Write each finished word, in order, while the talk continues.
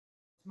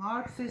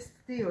Marxist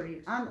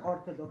theory,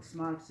 unorthodox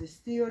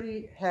Marxist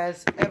theory,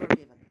 has ever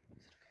given.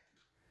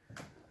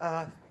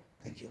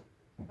 Thank you.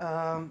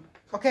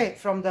 Okay,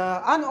 from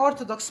the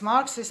unorthodox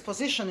Marxist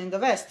position in the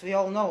West, we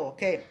all know,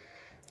 okay,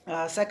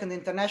 Second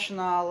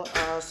International,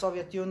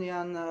 Soviet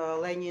Union,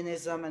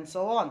 Leninism, and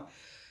so on.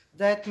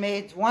 That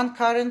made one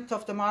current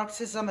of the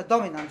Marxism a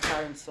dominant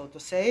current, so to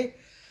say,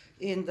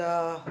 in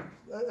the,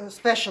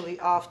 especially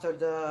after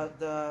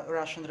the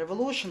Russian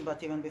Revolution,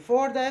 but even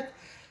before that.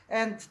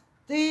 And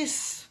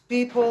these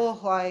people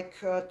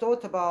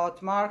thought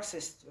about Marx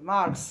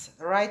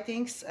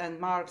writings and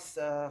Marx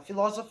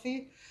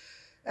philosophy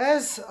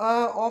as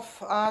of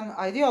an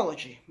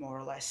ideology, more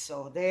or less.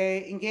 So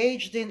they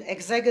engaged in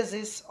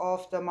exegesis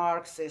of the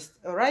Marxist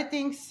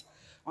writings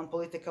on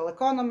political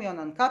economy,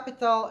 on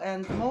capital,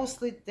 and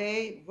mostly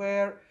they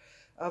were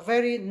a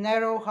very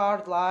narrow,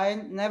 hard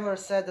line, never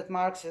said that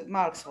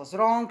Marx was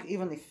wrong,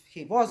 even if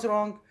he was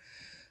wrong.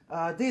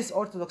 This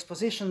orthodox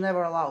position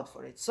never allowed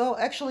for it. So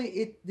actually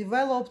it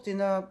developed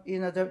in a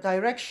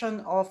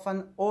direction of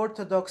an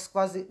orthodox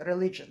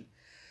quasi-religion.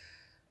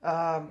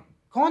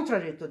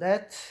 Contrary to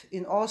that,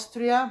 in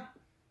Austria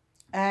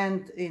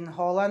and in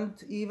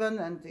Holland even,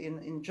 and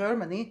in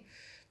Germany,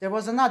 there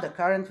was another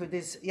current with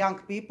these young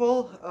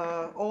people.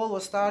 All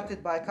was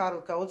started by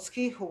Karl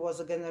Kautsky, who was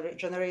a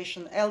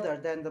generation elder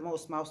than the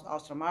most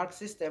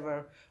Austro-Marxists. They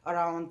were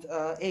around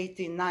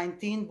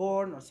 1819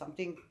 born or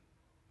something,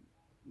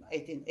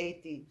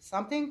 1880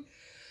 something.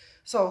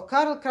 So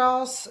Karl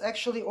Kraus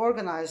actually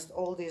organized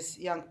all these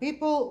young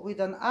people with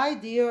an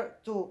idea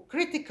to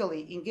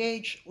critically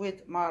engage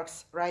with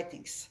Marx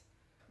writings,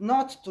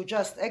 not to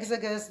just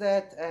exegese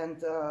that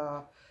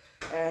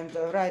and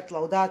write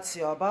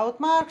laudatio about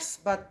Marx,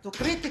 but to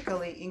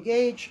critically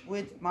engage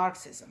with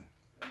Marxism.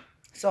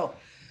 So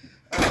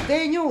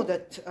they knew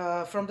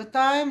that from the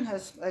time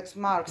as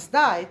Marx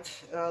died,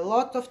 a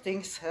lot of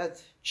things had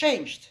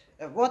changed.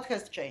 What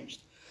has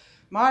changed?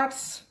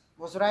 Marx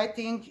was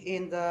writing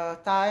in the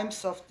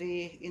times of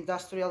the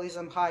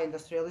industrialism, high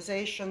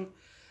industrialization,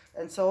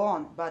 and so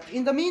on. But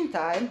in the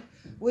meantime,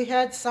 we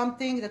had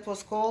something that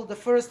was called the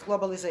first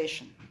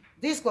globalization.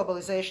 This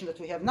globalization that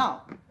we have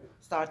now,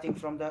 starting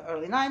from the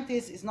early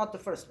 90s, is not the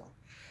first one.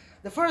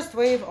 The first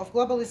wave of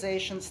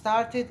globalization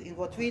started in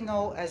what we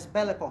know as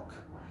Belle Epoque,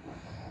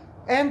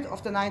 end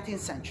of the 19th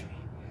century.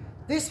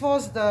 This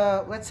was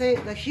the, let's say,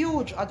 the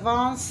huge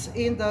advance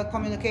in the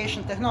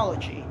communication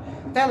technology,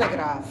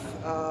 telegraph.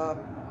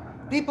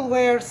 People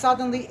were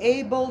suddenly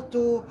able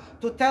to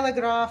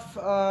telegraph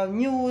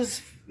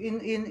news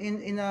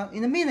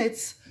in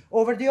minutes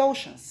over the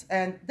oceans.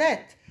 And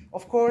that,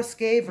 of course,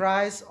 gave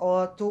rise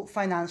to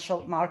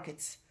financial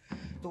markets,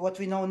 to what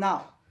we know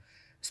now.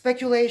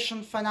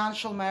 Speculation,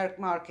 financial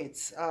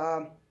markets,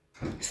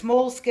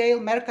 small-scale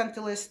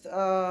mercantilist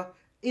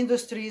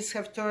industries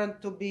have turned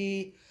to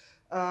be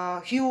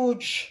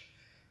huge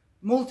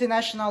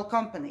multinational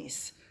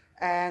companies.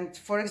 And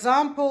for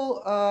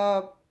example,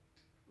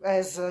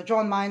 as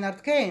John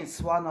Maynard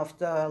Keynes, one of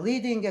the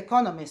leading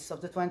economists of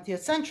the 20th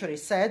century,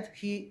 said,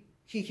 he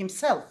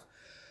himself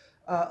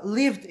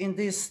lived in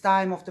this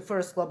time of the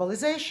first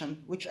globalization,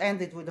 which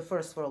ended with the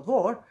First World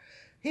War.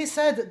 He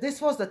said,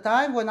 this was the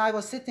time when I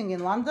was sitting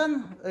in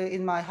London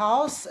in my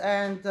house,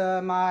 and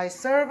my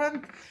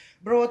servant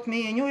brought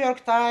me a New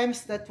York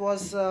Times that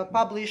was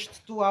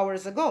published 2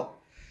 hours ago,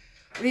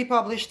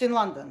 republished in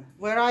London,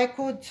 where I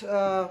could,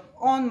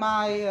 on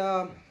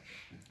my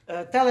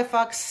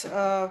telefax,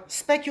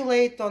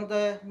 speculate on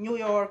the New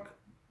York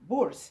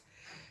bourse.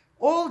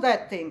 All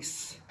that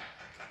things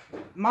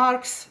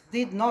Marx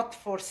did not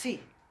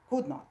foresee,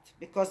 could not,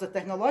 because the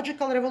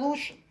technological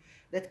revolution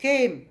that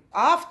came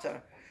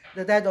after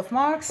the death of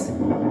Marx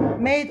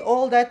made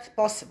all that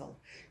possible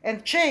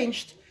and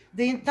changed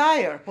the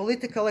entire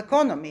political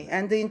economy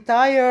and the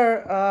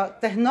entire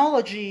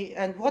technology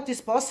and what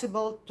is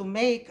possible to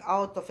make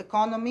out of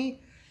economy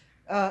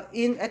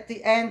at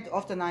the end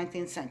of the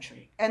 19th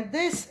century. And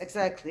this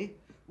exactly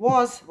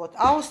was what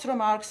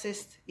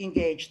Austro-Marxists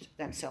engaged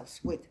themselves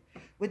with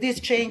these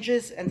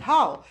changes and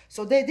how.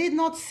 So they did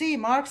not see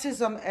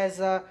Marxism as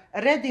a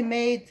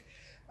ready-made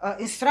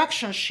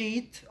instruction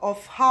sheet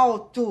of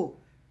how to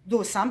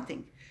do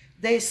something.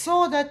 They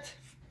saw that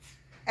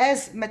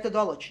as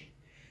methodology,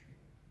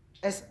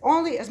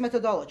 only as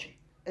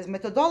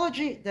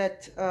methodology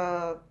that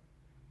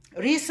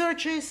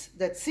researches,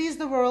 that sees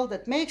the world,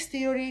 that makes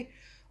theory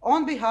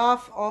on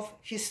behalf of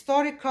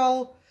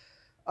historical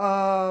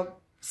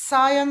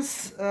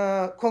science,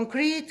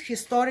 concrete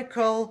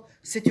historical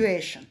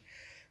situation.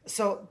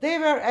 So they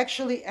were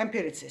actually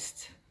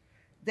empiricists.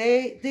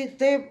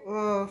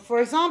 For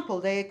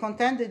example, they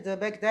contended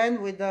back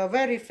then with a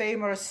very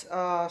famous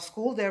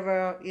school. There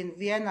were in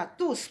Vienna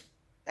 2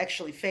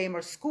 actually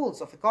famous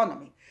schools of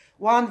economy.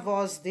 One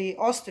was the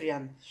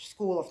Austrian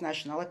School of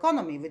National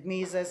Economy with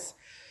Mises,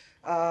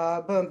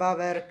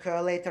 Böhm-Bawerk,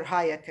 later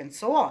Hayek, and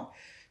so on.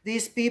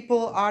 These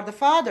people are the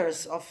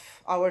fathers of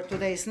our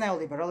today's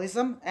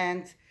neoliberalism,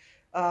 and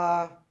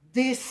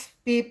these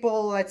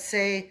people, let's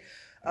say,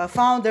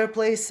 found their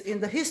place in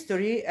the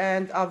history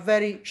and are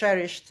very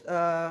cherished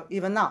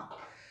even now.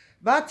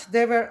 But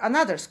there were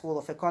another school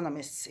of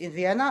economists in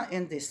Vienna,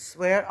 and these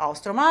were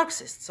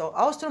Austro-Marxists. So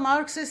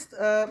Austro-Marxists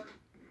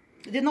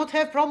did not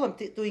have problem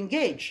to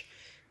engage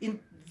in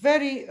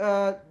very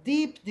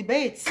deep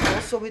debates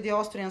also with the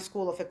Austrian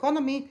School of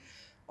Economy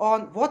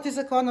on what is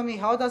economy,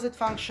 how does it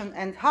function,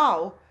 and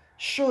how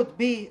should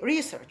be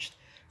researched.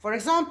 For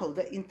example,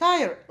 the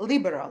entire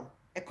liberal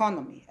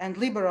economy and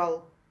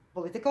liberal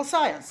political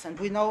science, and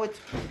we know it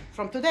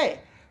from today,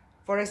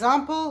 for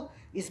example,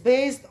 is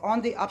based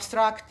on the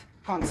abstract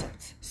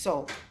concepts.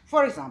 So,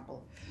 for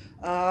example,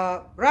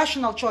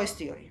 rational choice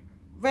theory,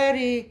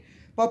 very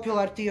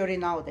popular theory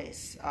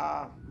nowadays.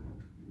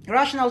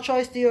 Rational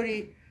choice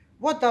theory,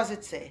 what does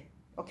it say?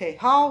 Okay,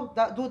 how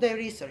do they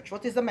research?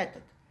 What is the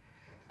method?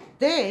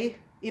 They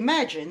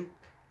imagine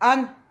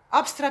an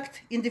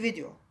abstract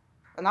individual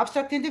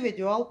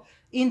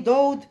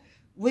endowed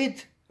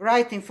with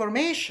right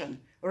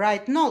information,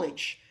 right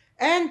knowledge,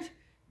 and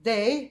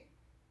they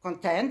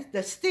contend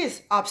that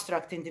this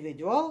abstract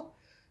individual,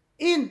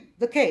 in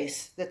the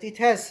case that it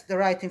has the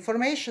right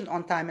information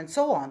on time and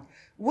so on,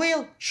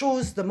 will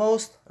choose the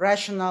most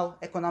rational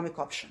economic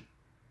option.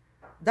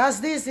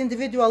 Does this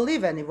individual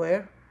live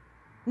anywhere?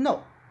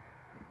 No.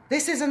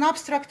 This is an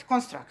abstract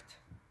construct.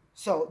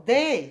 So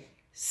they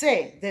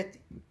say that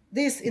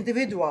this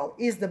individual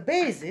is the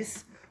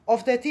basis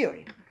of their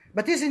theory.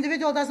 But this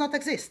individual does not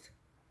exist.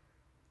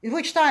 In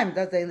which time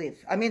does they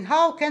live? I mean,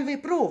 how can we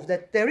prove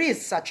that there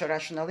is such a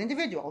rational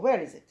individual? Where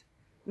is it?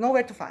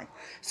 Nowhere to find.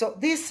 So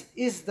this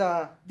is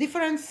the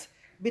difference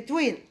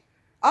between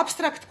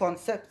abstract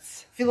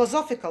concepts,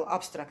 philosophical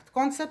abstract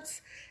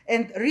concepts,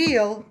 and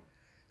real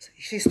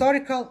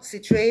historical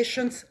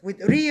situations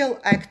with real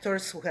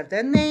actors who have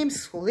their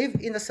names, who live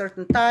in a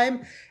certain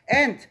time,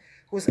 and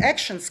whose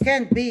actions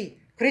can be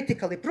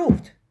critically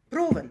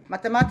proven,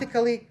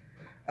 mathematically,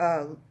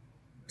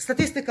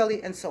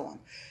 statistically, and so on.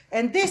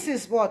 And this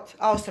is what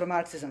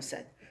Austro-Marxism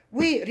said.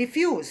 We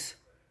refuse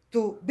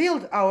to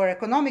build our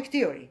economic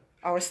theory,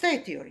 our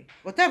state theory,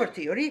 whatever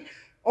theory,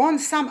 on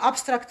some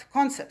abstract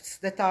concepts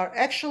that are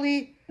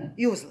actually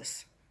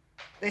useless.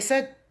 They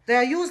said they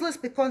are useless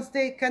because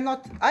they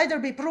cannot either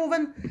be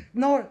proven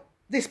nor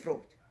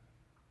disproved.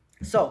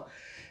 So,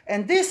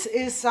 and this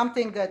is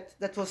something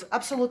that was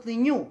absolutely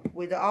new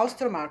with the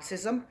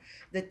Austro-Marxism,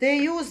 that they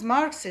use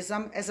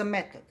Marxism as a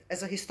method,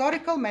 as a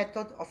historical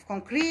method of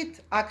concrete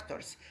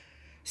actors.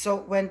 So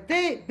when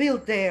they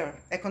build their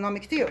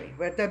economic theory,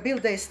 where they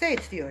build their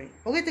state theory,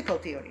 political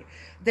theory,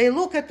 they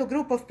look at a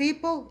group of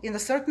people in a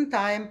certain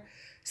time,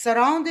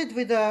 surrounded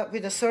with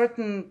a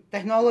certain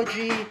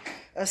technology,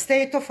 a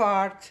state of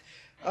art,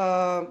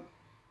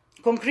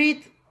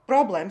 concrete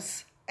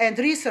problems, and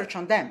research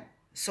on them.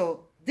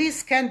 So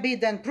this can be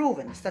then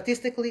proven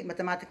statistically,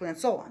 mathematically, and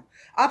so on.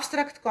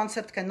 Abstract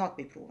concept cannot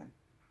be proven,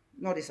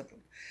 nor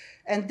disapproved.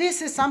 And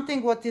this is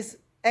something what is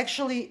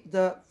actually,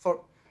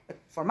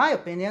 for my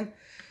opinion,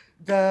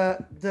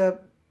 the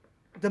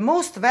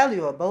most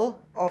valuable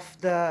of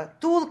the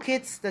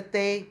toolkits that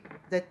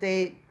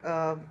they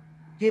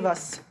give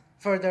us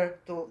further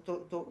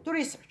to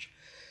research.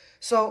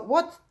 So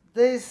what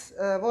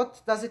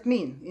does it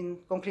mean in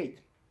concrete?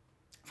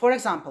 For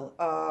example,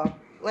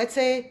 let's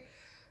say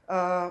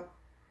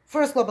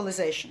first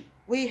globalization.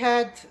 We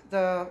had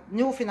the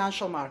new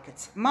financial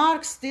markets.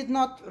 Marx did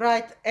not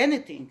write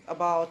anything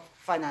about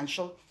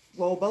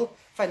global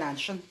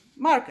financial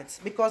markets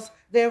because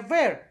there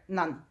were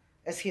none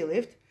as he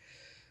lived.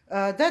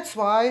 That's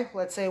why,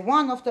 let's say,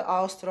 one of the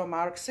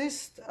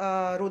Austro-Marxists,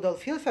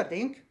 Rudolf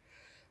Hilferding,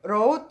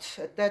 wrote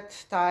at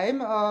that time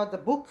the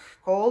book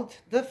called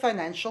The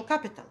Financial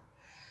Capital.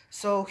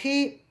 So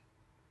he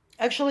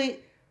actually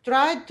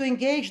tried to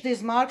engage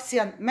this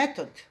Marxian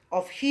method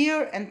of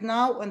here and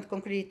now and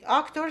concrete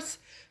actors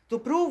to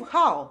prove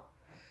how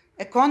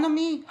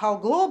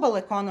global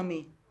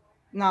economy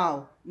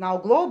now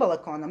global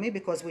economy,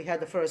 because we had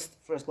the first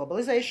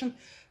globalization,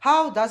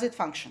 how does it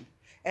function?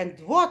 And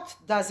what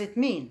does it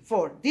mean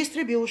for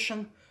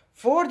distribution,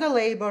 for the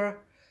labor,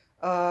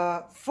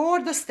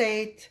 for the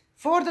state,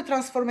 for the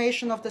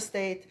transformation of the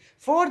state,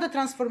 for the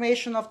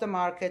transformation of the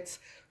markets,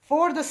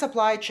 for the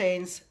supply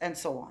chains, and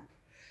so on.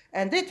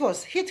 And it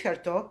was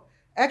hitherto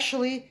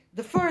actually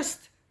the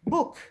first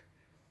book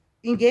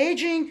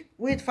engaging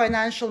with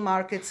financial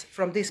markets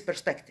from this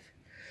perspective.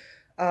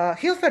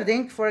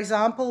 Hilferding, for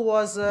example,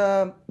 was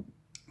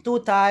 2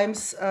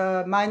 times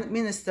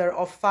Minister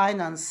of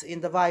Finance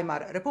in the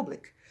Weimar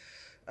Republic.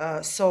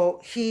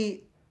 So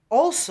he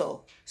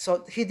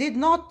did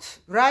not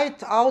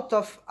write out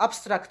of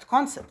abstract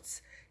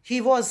concepts.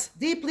 He was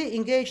deeply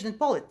engaged in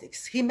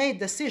politics. He made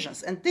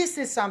decisions. And this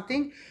is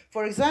something,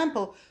 for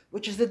example,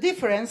 which is the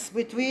difference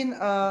between,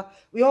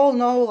 we all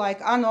know, like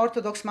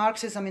unorthodox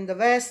Marxism in the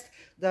West,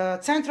 the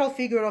central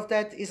figure of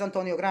that is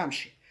Antonio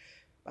Gramsci.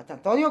 But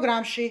Antonio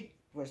Gramsci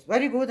was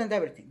very good and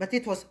everything. But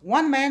it was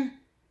one man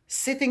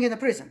sitting in a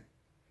prison.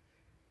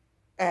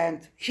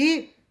 And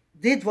he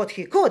did what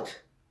he could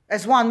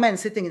as one man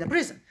sitting in a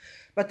prison.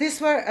 but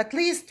these were at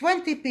least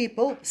 20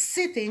 people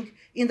sitting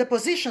in the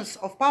positions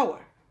of power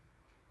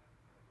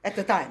at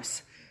the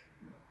times.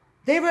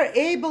 They were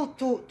able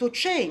to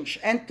change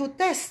and to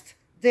test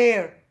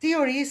their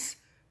theories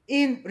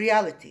in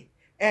reality.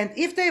 And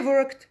if they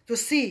worked, to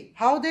see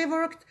how they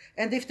worked,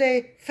 and if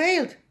they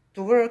failed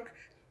to work,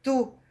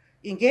 to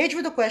engage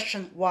with the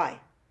question, why?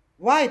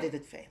 Why did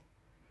it fail?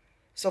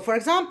 So, for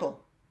example,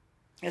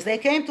 as they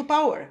came to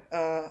power,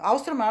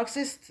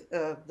 Austro-Marxist,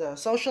 the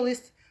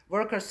Socialist,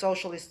 Workers'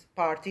 Socialist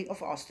Party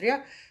of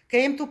Austria,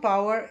 came to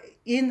power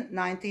in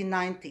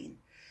 1919.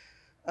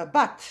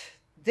 But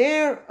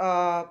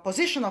their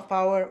position of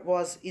power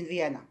was in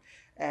Vienna.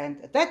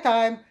 And at that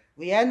time,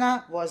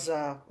 Vienna was,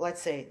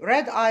 let's say,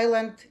 red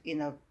island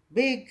in a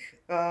big,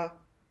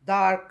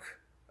 dark,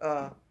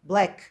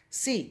 black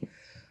sea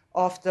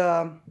of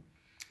the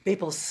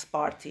People's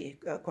Party,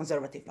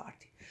 Conservative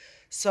Party.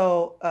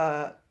 So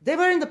they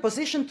were in the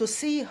position to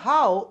see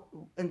how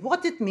and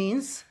what it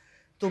means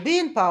to be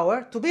in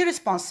power, to be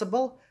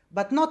responsible,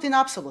 but not in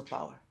absolute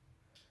power.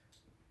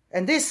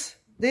 And this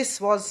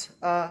was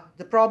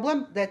the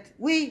problem that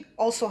we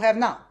also have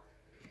now.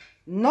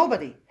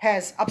 Nobody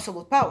has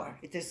absolute power.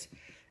 It is,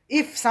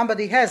 if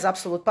somebody has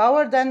absolute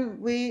power,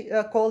 then we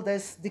call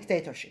this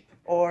dictatorship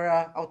or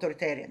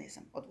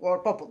authoritarianism or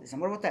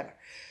populism or whatever.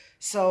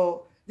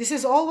 So this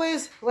is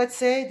always, let's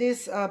say,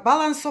 this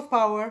balance of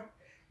power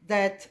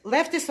that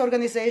leftist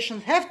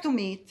organizations have to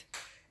meet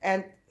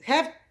and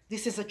have.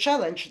 This is a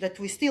challenge that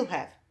we still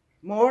have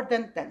more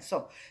than then.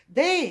 So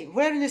they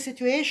were in a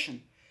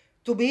situation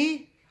to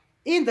be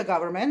in the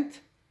government,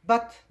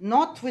 but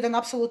not with an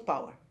absolute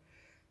power.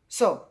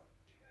 So,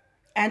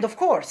 and of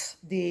course,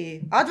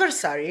 the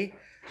adversary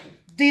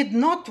did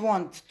not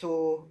want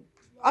to,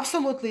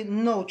 absolutely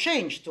no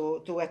change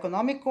to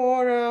economic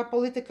or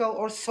political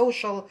or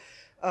social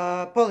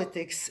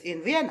politics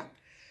in Vienna.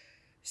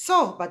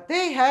 So, but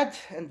they had,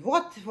 and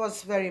what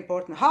was very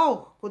important,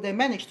 how could they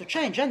manage to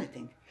change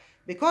anything?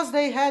 Because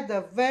they had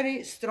a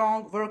very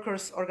strong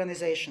workers'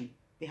 organization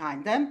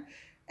behind them,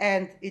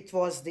 and it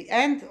was the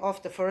end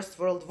of the First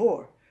World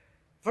War.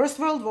 First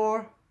World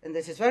War, and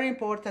this is very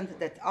important,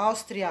 that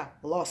Austria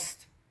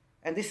lost.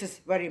 And this is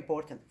very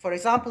important. For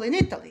example, in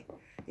Italy,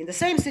 in the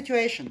same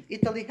situation,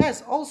 Italy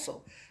has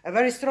also a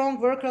very strong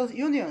workers'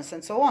 unions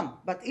and so on,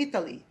 but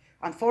Italy,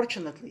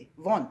 unfortunately,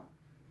 won.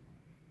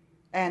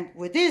 And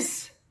with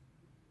this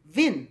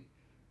win,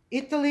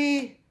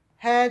 Italy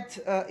had,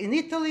 in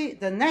Italy,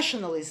 the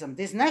nationalism,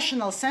 this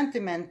national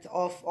sentiment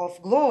of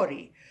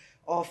glory,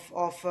 of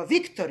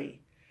victory,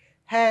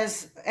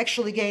 has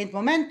actually gained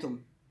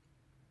momentum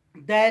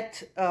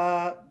that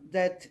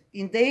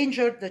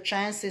endangered the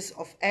chances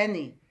of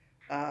any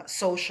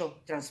social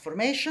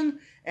transformation,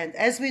 and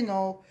as we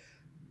know,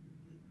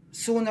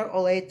 sooner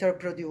or later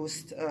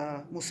produced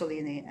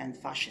Mussolini and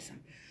fascism.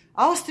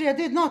 Austria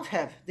did not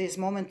have this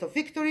moment of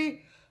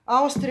victory.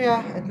 Austria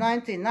at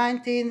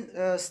 1919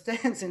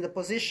 stands in the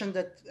position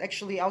that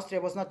actually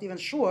Austria was not even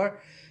sure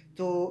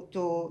to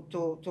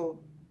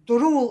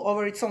rule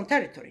over its own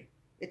territory.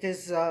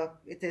 There's a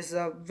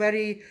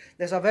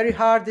very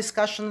hard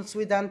discussions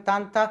with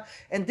Entente,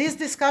 and these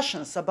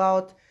discussions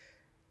about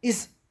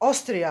is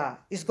Austria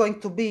is going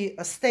to be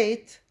a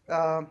state,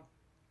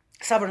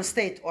 sovereign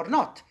state or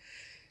not.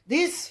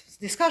 These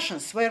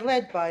discussions were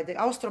led by the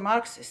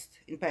Austro-Marxists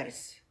in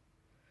Paris.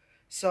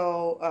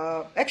 So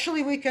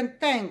actually we can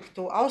thank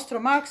to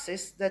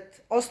Austro-Marxists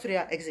that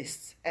Austria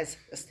exists as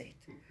a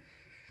state,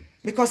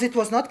 because it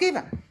was not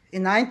given.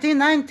 In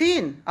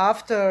 1919,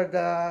 after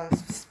the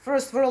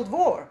First World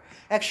War,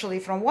 actually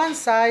from one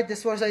side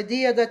this was the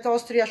idea that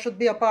Austria should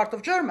be a part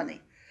of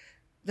Germany,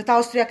 that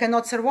Austria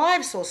cannot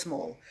survive so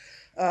small.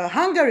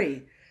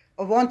 Hungary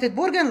wanted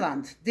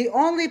Burgenland, the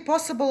only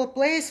possible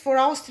place for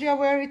Austria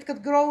where it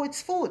could grow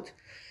its food.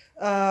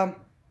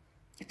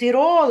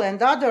 Tyrol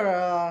and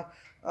other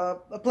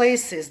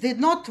places did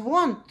not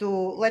want to,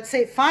 let's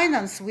say,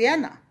 finance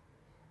Vienna,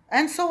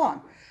 and so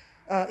on.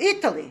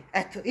 Italy,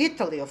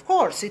 of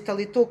course,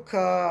 Italy took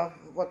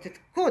what it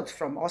could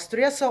from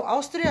Austria, so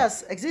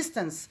Austria's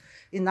existence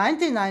in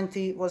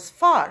 1990 was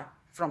far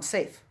from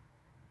safe.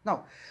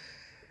 No.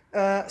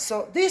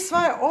 So these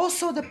were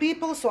also the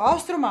people, so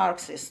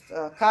Austro-Marxist,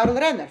 Karl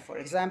Renner, for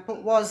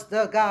example, was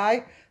the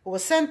guy who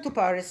was sent to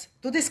Paris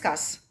to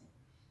discuss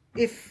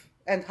if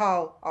and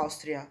how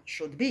Austria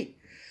should be.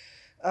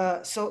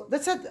 So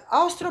that said,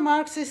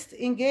 Austro-Marxists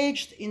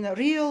engaged in a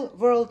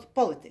real-world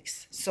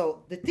politics.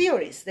 So the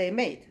theories they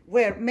made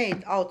were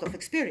made out of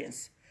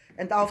experience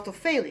and out of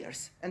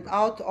failures and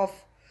out of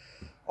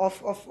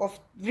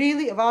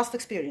really a vast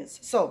experience.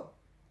 So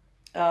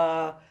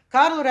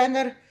Karl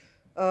Renner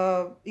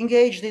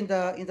engaged in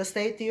the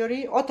state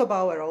theory, Otto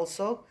Bauer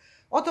also.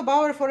 Otto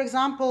Bauer, for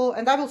example,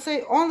 and I will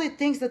say only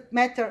things that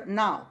matter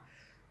now.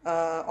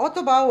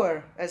 Otto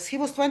Bauer, as he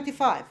was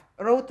 25,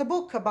 wrote a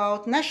book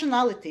about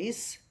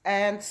nationalities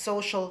and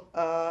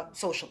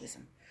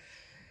socialism.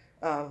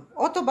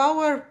 Otto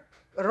Bauer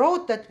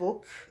wrote that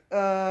book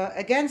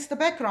against the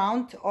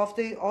background of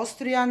the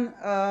Austrian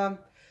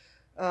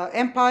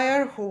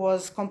empire who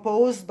was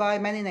composed by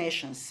many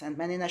nations and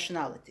many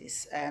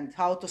nationalities, and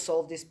how to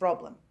solve this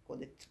problem.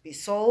 Could it be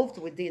solved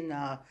within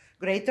a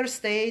greater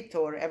state,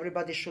 or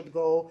everybody should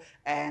go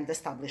and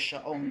establish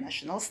their own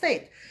national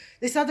state?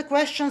 These are the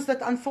questions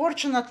that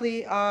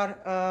unfortunately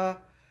are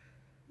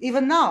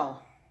even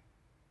now,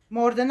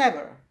 more than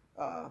ever,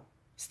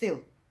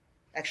 still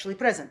actually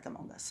present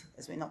among us,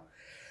 as we know.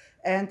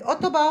 And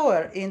Otto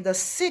Bauer, in the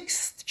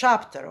 6th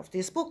chapter of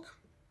this book,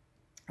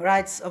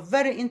 writes a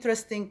very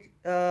interesting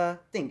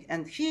thing.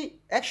 And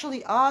he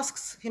actually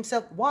asks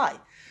himself why.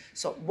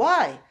 So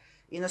why,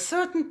 in a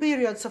certain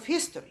periods of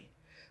history,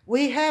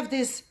 we have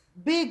these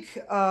big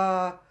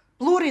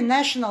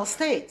plurinational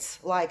states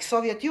like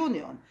Soviet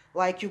Union,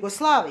 like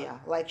Yugoslavia,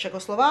 like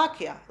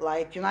Czechoslovakia,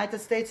 like United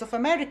States of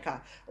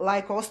America,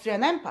 like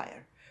Austrian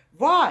Empire?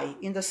 Why,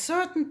 in the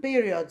certain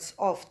periods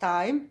of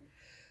time,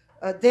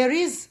 there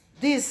is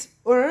this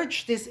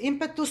urge, this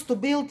impetus to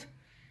build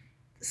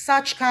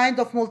such kind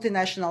of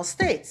multinational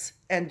states,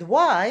 and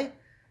why,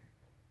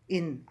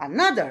 in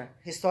another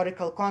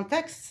historical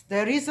context,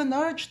 there is an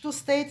urge to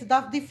state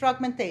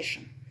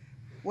defragmentation,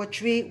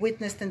 which we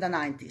witnessed in the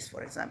 90s,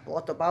 for example.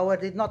 Otto Bauer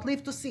did not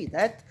live to see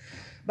that,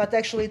 but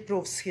actually it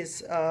proves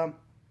his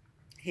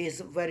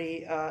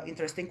very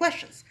interesting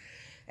questions.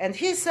 And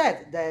he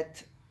said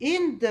that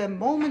in the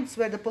moments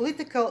where the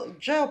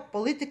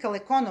geopolitical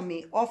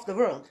economy of the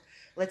world,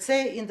 let's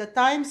say in the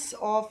times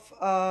of,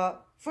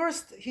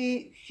 first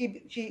he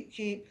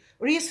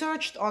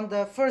researched on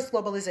the first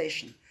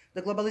globalization,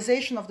 the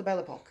globalization of the Belle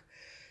Epoque.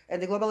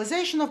 And the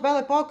globalization of Belle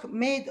Epoque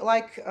made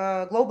like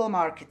global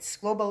markets,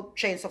 global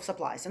chains of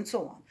supplies, and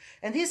so on.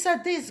 And he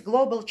said these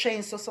global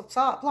chains of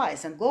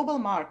supplies and global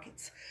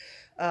markets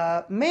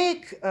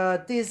make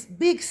these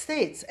big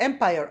states,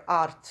 empire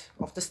art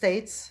of the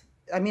states.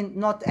 I mean,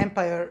 not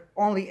empire,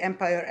 only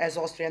empire as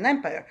Austrian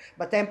Empire,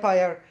 but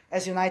empire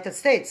as United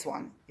States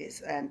one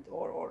is, and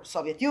or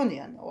Soviet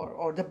Union,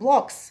 or the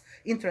blocks,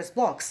 interest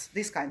blocks,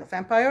 this kind of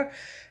empire,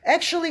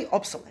 actually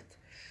obsolete.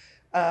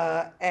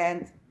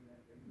 And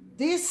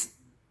this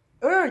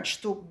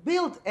urge to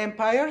build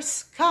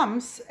empires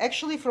comes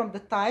actually from the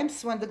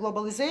times when the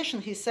globalization,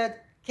 he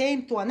said,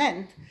 came to an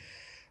end.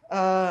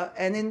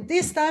 And in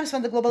these times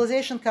when the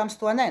globalization comes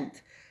to an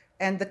end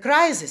and the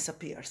crisis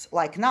appears,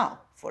 like now,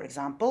 for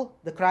example,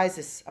 the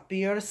crisis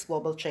appears,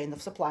 global chain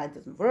of supply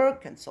doesn't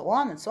work, and so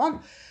on and so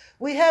on.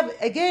 We have,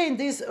 again,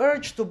 this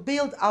urge to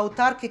build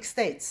autarkic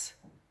states.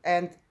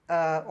 And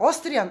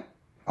Austria,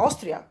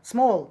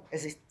 small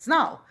as it's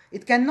now,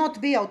 it cannot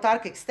be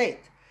autarkic state.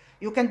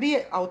 You can be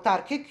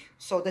autarkic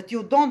so that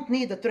you don't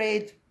need a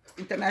trade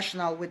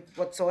international with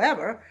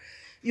whatsoever.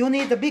 You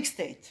need a big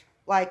state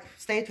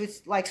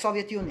with like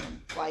Soviet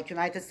Union, like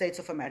United States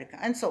of America,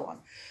 and so on.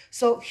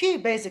 So he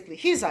basically,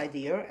 his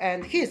idea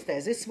and his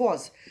thesis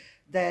was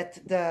that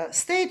the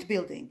state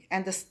building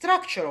and the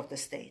structure of the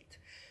state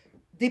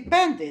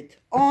depended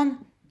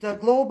on the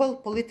global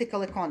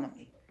political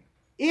economy.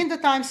 In the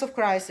times of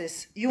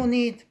crisis, you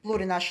need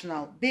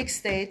plurinational big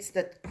states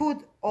that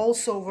could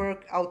also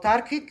work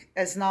autarkic,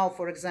 as now,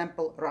 for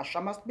example,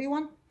 Russia must be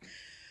one.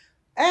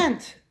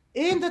 And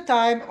in the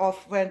time of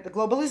when the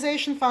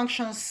globalization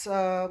functions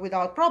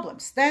without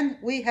problems, then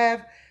we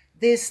have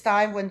this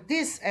time when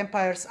these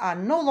empires are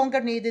no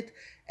longer needed.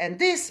 And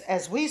this,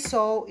 as we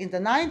saw in the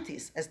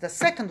 90s, as the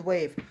second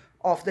wave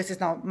of, this is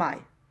now my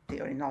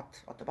theory, not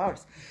Otto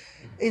Bauer's.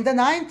 In the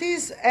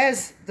 90s,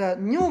 as the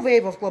new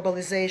wave of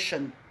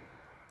globalization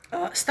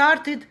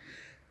started,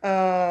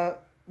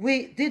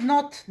 we did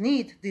not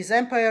need these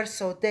empires,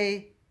 so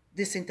they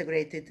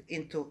disintegrated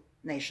into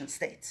nation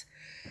states.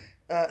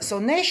 So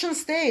nation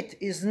state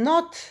is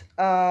not,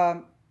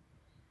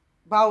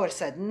 Bauer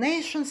said,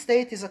 nation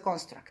state is a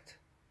construct,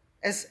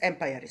 as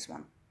empire is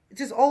one.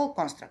 It is all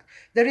construct.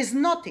 There is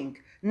nothing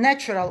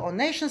natural on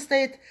nation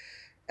state,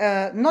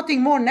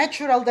 nothing more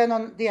natural than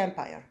on the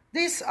empire.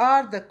 These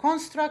are the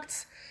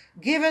constructs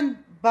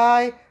given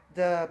by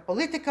the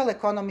political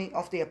economy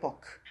of the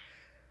epoch,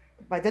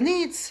 by the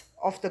needs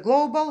of the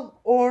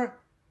global or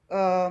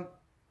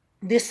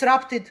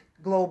disrupted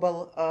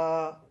global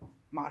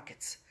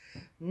markets.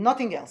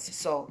 Nothing else.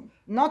 So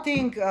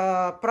nothing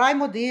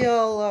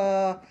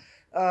primordial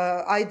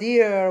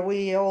idea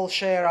we all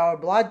share our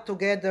blood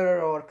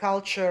together or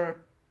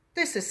culture.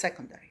 This is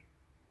secondary,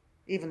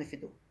 even if we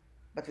do,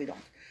 but we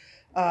don't.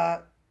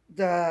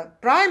 The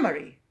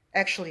primary,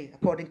 actually,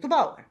 according to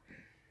Bauer,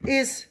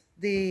 is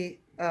the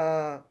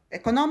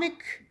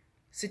economic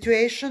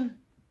situation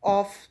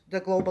of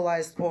the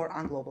globalized or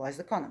unglobalized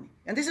economy.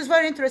 And this is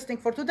very interesting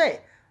for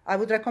today. I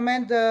would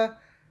recommend the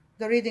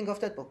reading of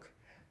that book.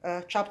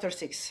 Chapter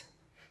 6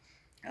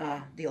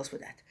 deals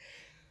with that.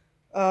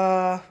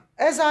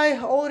 As I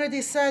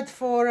already said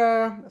for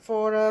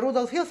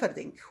Rudolf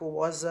Hilferding, who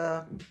was,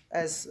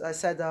 as I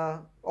said,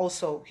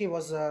 also, he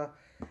was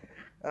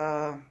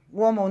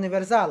uomo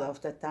universale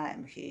of that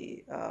time.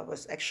 He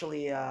was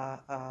actually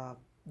a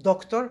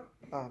doctor,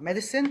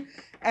 medicine,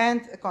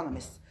 and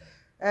economist.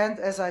 And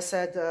as I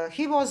said,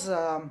 he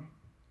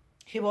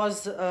He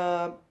was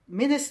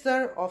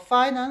Minister of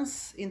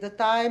Finance in the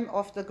time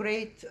of the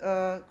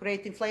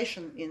great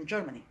inflation in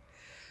Germany.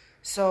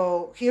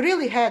 So he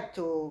really had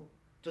to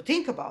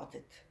think about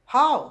it,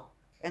 how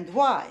and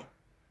why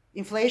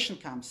inflation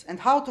comes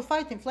and how to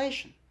fight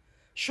inflation.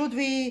 Should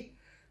we,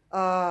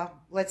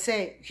 let's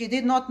say, he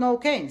did not know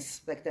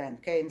Keynes back then.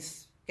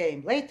 Keynes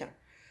came later.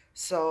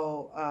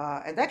 So,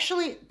 and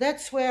actually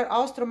that's where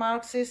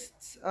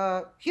Austro-Marxists,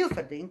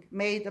 Hilferding,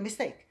 made a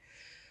mistake.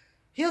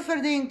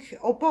 Hilferding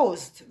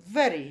opposed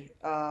very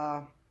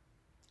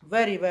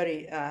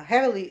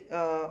heavily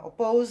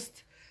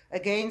opposed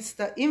against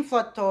the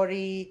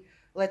inflationary,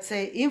 let's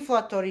say,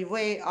 inflationary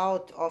way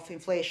out of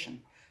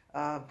inflation,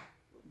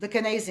 the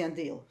Keynesian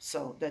deal,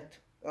 so that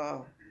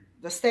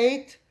the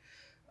state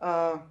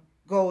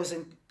goes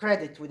in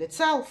credit with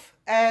itself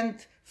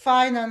and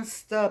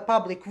finance the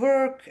public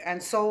work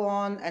and so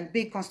on, and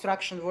big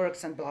construction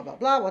works and blah, blah,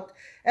 blah,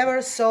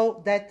 whatever,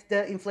 so that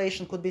the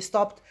inflation could be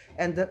stopped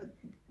and the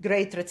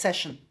Great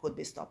Recession could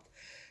be stopped.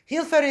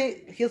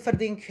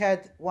 Hilferding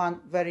had one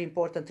very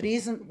important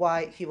reason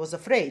why he was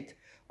afraid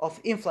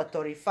of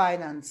inflationary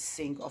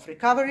financing of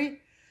recovery,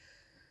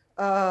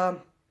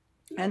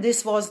 and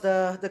this was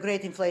the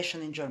great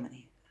inflation in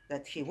Germany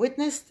that he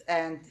witnessed,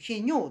 and he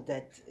knew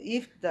that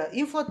if the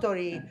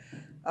inflationary,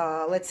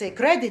 let's say,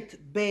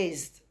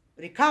 credit-based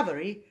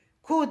recovery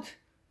could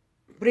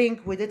bring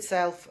with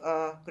itself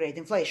great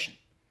inflation.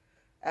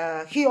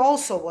 He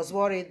also was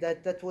worried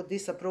that that would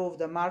disapprove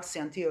the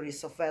Marxian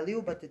theories of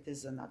value, but it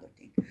is another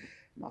thing,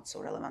 not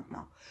so relevant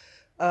now.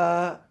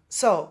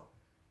 So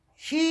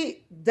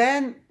he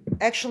then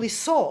actually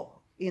saw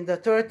in the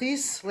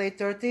 30s, late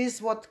 30s,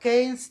 what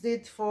Keynes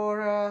did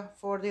for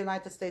the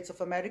United States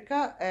of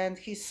America, and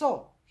he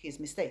saw his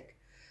mistake.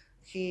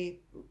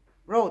 He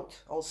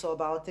wrote also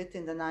about it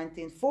in the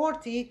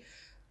 1940,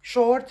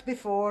 short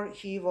before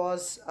he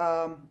was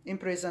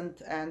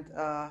imprisoned and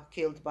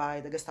killed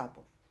by the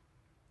Gestapo.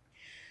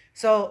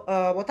 So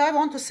what I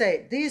want to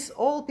say, these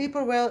all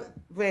people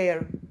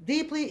were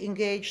deeply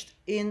engaged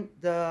in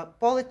the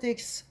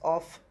politics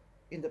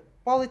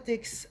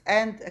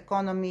and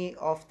economy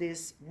of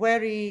this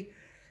very,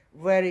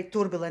 very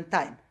turbulent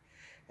time.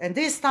 And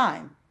this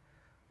time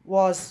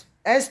was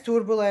as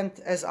turbulent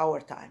as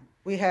our time.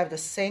 We have the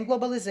same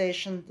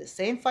globalization, the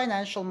same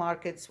financial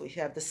markets, we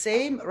have the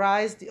same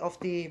rise of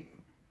the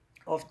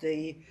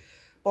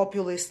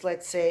populist,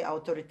 let's say,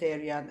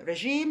 authoritarian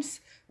regimes.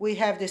 We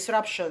have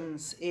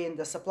disruptions in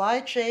the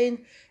supply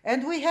chain,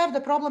 and we have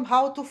the problem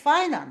how to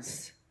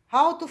finance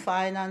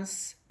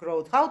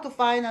growth, how to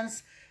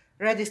finance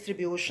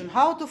redistribution,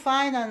 how to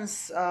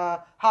finance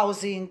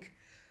housing,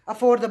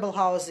 affordable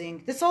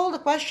housing. That's all the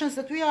questions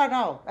that we are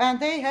now, and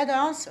they had an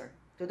answer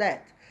to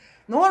that.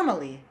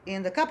 Normally,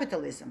 in the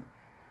capitalism,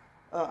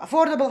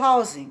 affordable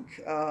housing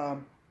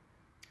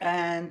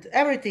and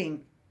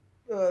everything,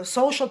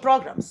 social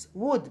programs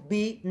would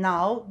be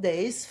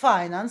nowadays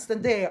financed,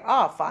 and they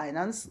are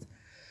financed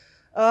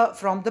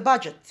from the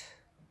budget,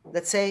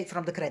 let's say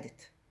from the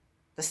credit.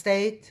 The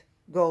state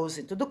goes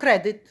into the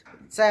credit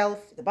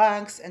itself, the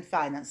banks, and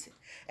finance it.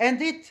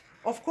 And it,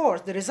 of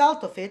course, the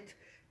result of it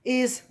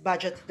is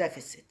budget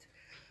deficit.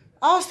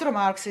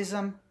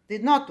 Austro-Marxism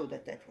did not do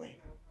that way.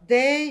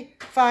 They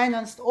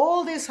financed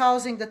all this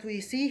housing that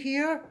we see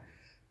here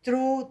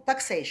through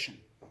taxation,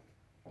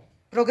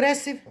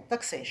 progressive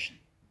taxation.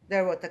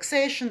 There was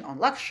taxation on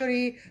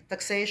luxury,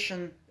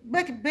 taxation,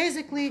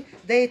 basically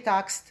they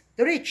taxed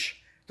the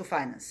rich to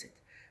finance it.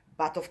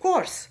 But of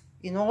course,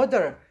 in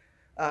order,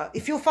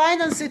 if you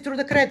finance it through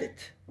the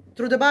credit,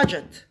 through the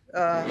budget,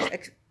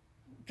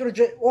 through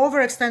the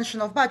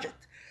overextension of budget,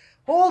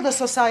 all the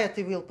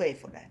society will pay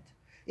for that.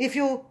 If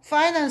you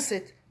finance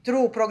it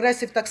through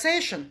progressive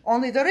taxation,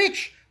 only the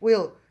rich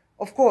will,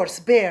 of course,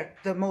 bear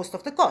the most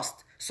of the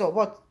cost. So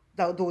what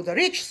do the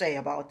rich say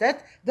about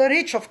that? The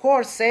rich, of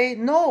course, say,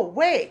 no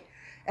way.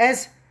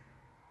 As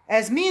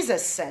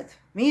Mises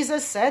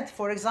said,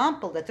 for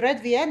example, that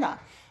Red Vienna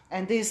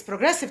and this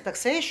progressive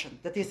taxation,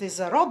 that it is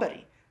a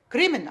robbery,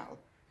 criminal,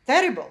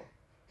 terrible.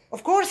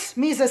 Of course,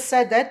 Mises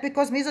said that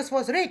because Mises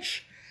was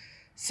rich.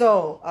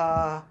 So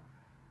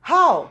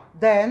how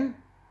then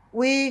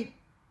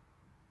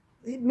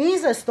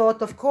Mises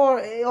thought, of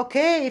course,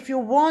 okay, if you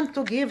want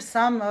to give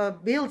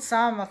build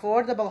some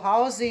affordable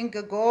housing,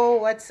 go,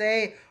 let's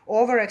say,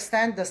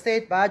 overextend the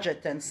state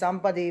budget and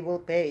somebody will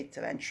pay it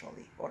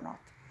eventually or not.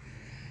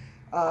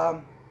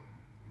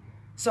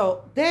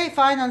 So they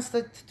financed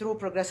it through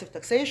progressive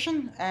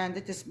taxation, and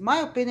it is my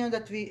opinion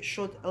that we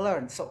should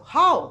learn. So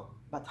how?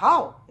 But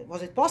how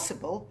was it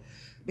possible?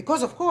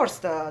 Because, of course,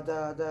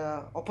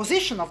 the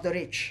opposition of the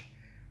rich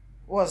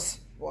was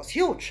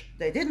huge.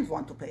 They didn't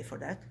want to pay for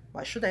that.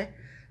 Why should they?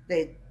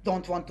 They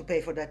don't want to pay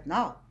for that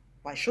now.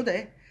 Why should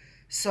they?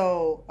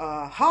 So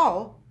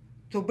how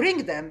to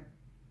bring them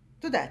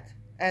to that?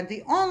 And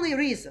the only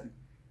reason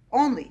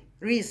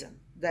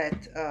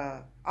that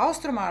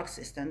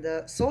Austro-Marxist and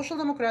the Social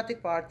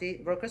Democratic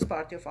Party, Workers'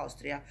 Party of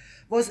Austria,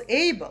 was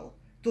able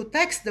to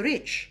tax the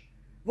rich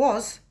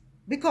was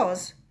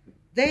because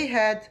they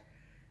had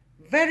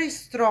very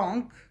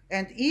strong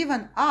and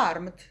even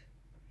armed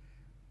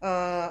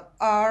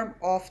arm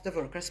of the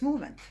workers'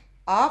 movement.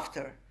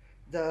 After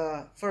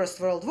the First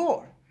World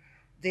War,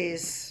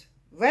 these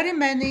very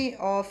many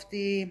of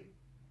the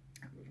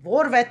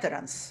war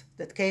veterans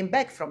that came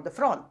back from the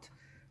front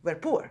were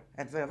poor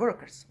and were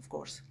workers, of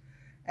course,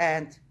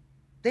 and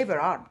they were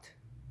armed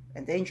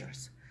and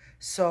dangerous.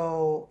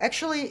 So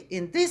actually,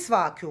 in this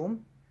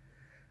vacuum,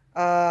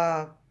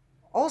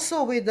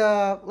 also with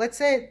let's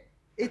say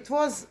it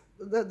was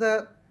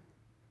the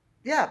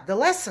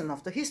lesson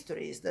of the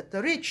history is that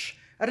the rich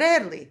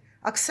rarely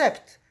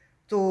accept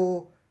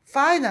to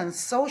finance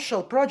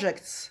social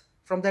projects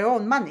from their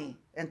own money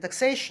and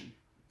taxation,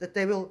 that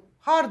they will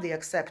hardly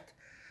accept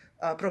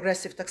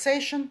progressive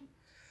taxation,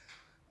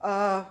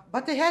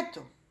 but they had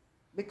to,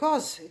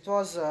 because it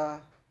was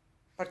a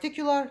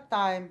particular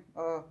time,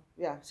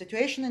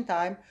 situation in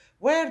time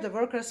where the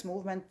workers'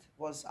 movement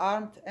was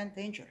armed and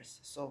dangerous.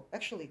 So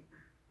actually,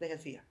 they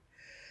had fear.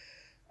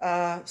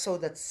 So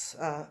that's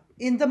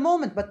in the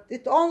moment, but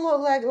it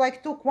only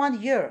like took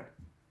 1 year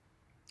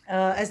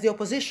as the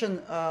opposition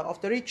of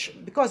the rich,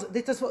 because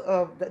this is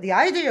the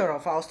idea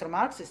of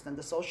Austro-Marxist and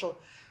the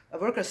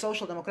Workers'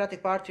 Social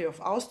Democratic Party of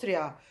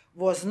Austria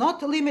was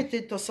not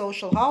limited to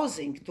social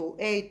housing, to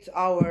 8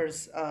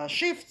 hours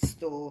shifts,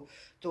 to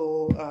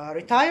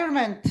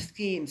retirement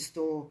schemes,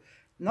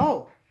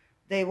 no.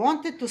 They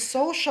wanted to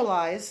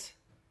socialize,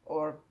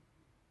 or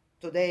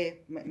today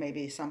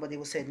maybe somebody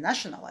would say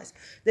nationalize.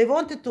 They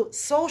wanted to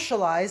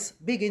socialize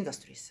big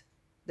industries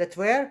that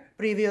were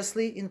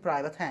previously in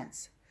private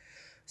hands.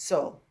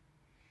 So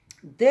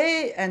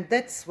and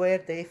that's where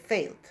they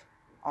failed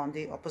on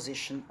the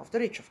opposition of the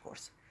rich, of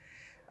course.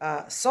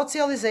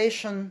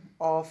 Socialization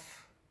of,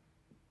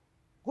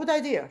 good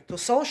idea, to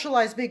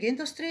socialize big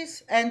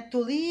industries and to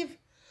leave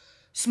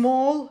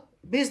small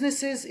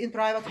businesses in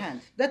private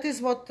hand. That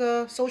is what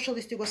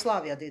socialist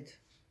Yugoslavia did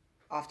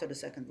after the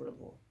Second World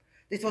War.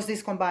 It was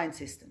this combined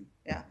system.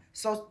 Yeah.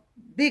 So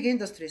big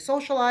industry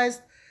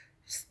socialized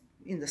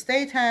in the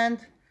state hand,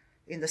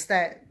 in the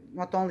state,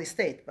 not only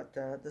state, but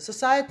the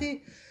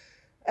society,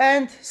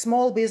 and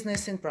small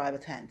business in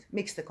private hand,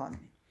 mixed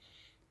economy.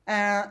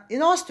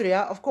 In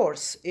Austria, of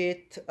course,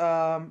 it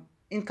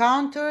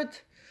encountered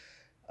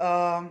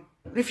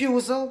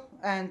refusal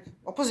and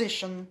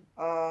opposition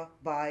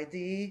by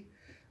the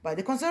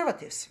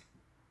conservatives.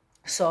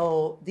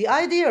 So the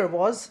idea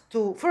was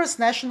to first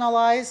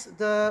nationalize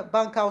the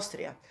Bank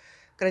Austria,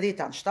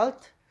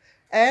 Kreditanstalt,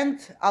 and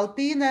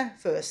Alpine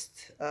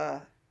First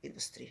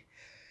industry.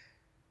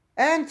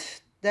 And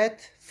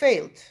that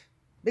failed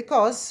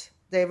because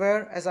they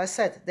were, as I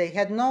said, they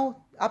had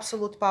no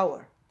absolute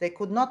power. They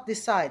could not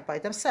decide by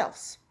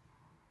themselves.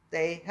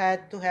 They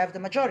had to have the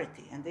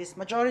majority, and this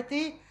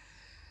majority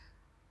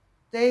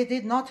they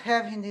did not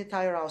have in the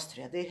entire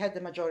Austria. They had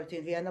the majority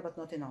in Vienna, but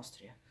not in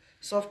Austria.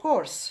 So, of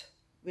course,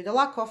 with the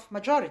lack of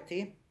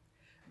majority,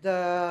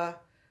 the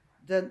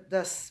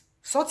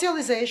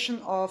socialization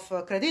of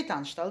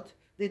Kreditanstalt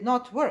did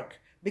not work,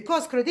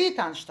 because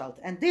Kreditanstalt,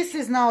 and this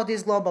is now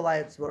this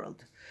globalized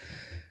world,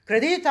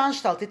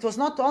 Kreditanstalt, it was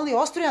not only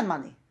Austrian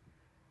money.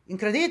 In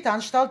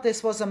Kreditanstalt,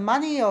 this was a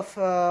money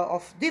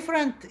of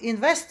different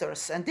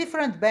investors and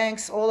different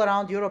banks all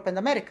around Europe and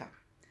America.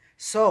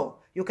 So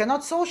you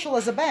cannot social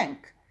as a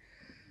bank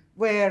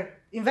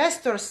where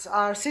investors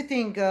are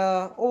sitting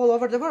all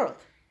over the world.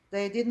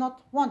 They did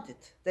not want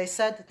it. They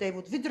said they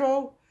would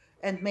withdraw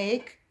and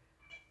make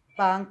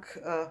Bank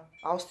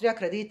Austria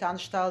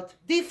Kreditanstalt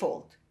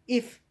default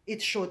if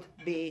it should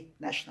be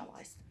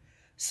nationalized.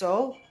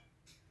 So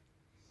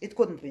it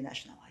couldn't be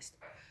nationalized.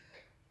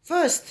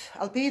 First,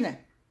 Alpine,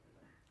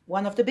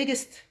 one of the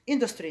biggest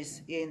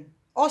industries in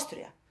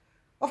Austria.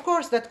 Of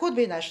course, that could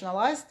be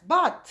nationalized,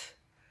 but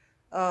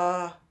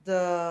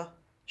the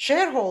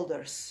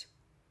shareholders,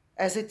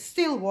 as it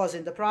still was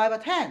in the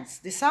private hands,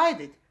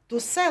 decided to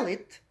sell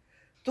it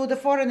to the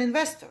foreign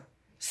investor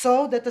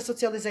so that the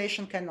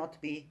socialization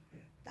cannot be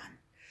done.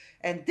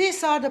 And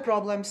these are the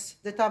problems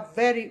that are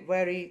very,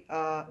 very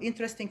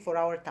interesting for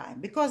our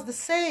time, because the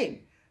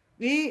same,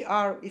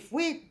 if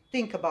we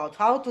think about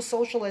how to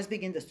socialize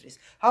big industries,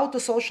 how to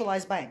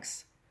socialize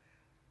banks,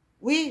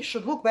 we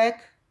should look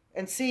back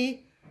and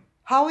see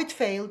how it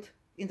failed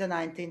in the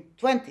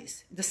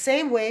 1920s, the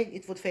same way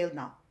it would fail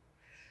now.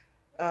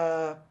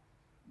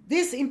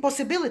 These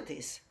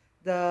impossibilities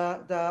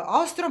the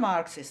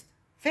Austro-Marxists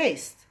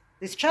faced,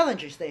 these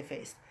challenges they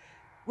faced,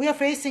 we are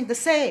facing the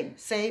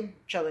same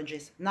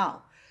challenges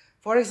now.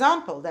 For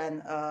example,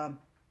 then,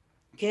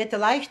 Käthe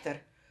Leichter,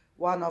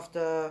 one of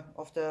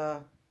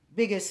the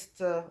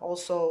biggest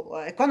also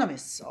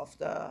economists of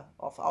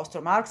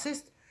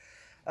Austro-Marxists,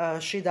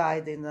 she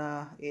died in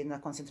a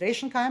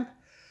concentration camp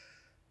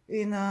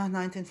in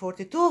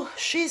 1942.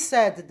 She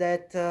said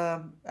that,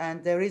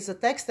 and there is a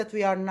text that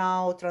we are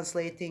now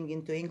translating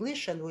into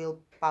English and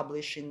will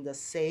publish in the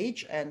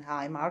Sage and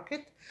High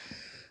Market,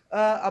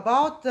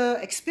 about the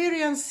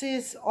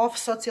experiences of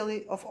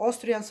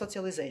Austrian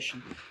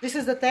socialization. This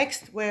is the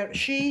text where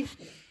she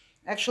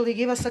actually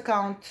gives us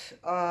account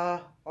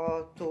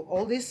to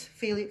all these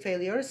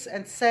failures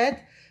and said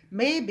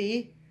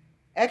maybe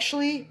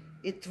actually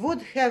it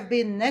would have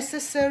been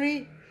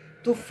necessary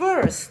to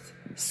first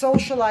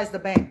socialize the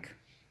bank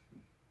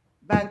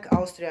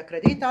Austria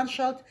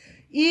Kreditanstalt,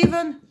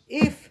 even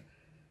if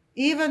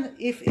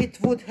it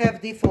would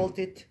have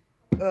defaulted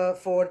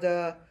for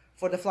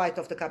the flight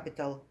of the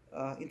capital,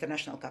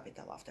 international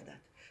capital after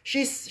that.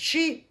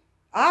 She,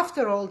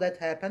 after all that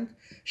happened,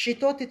 she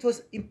thought it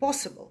was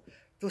impossible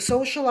to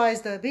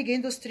socialize the big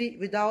industry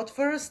without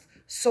first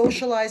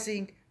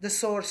socializing the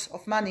source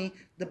of money,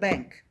 the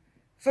bank.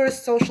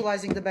 First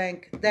socializing the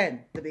bank,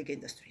 then the big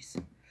industries.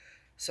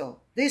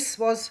 So this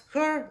was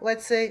her,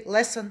 let's say,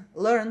 lesson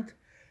learned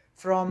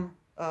from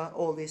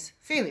all these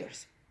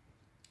failures.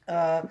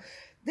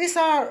 These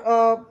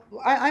are,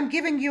 I'm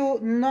giving you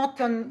not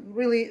a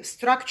really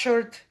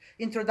structured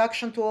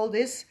introduction to all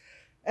this.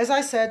 As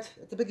I said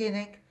at the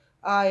beginning,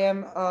 I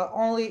am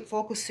only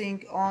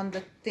focusing on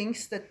the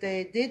things that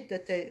they did,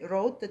 that they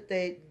wrote, that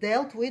they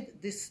dealt with,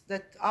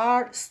 that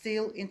are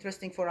still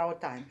interesting for our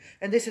time.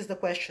 And this is the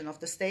question of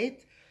the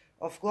state,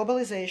 of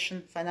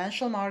globalization,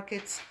 financial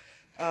markets,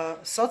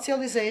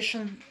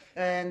 socialization,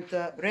 and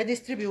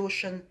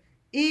redistribution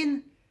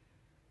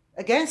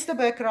against the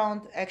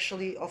background,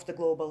 actually, of the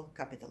global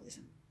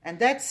capitalism. And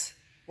that's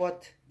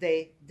what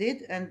they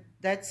did, and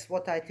that's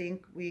what I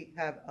think we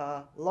have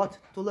a lot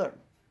to learn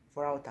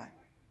for our time.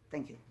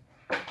 Thank you.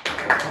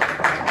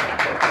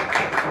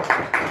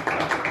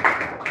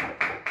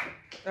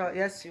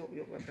 Yes,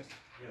 you were first.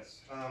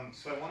 Yes,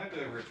 so I wanted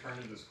to return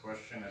to this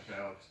question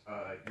about,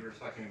 you were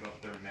talking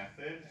about their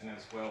method, and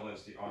as well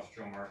as the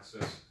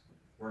Austro-Marxists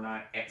were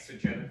not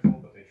exegetical,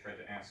 but they tried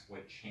to ask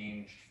what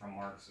changed from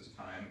Marx's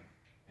time.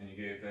 And you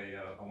gave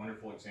a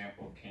wonderful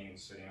example of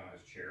Keynes sitting on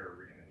his chair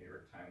reading the New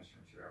York Times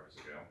from 2 hours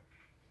ago.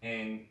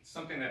 And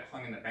something that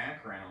hung in the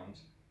background,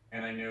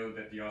 and I know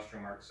that the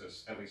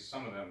Austro-Marxists, at least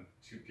some of them,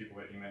 2 people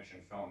that you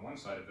mentioned fell on one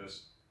side of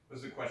this,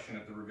 was the question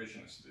of the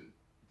revisionist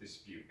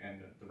dispute and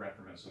the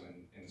reformism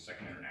in the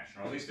Second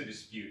International, or at least the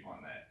dispute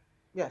on that.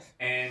 Yes.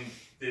 And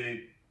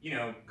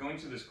going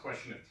to this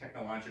question of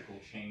technological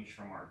change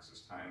from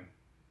Marx's time,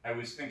 I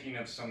was thinking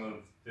of some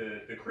of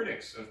the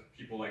critics of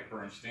people like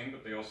Bernstein,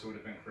 but they also would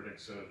have been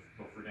critics of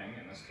Hilferding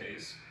in this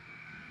case,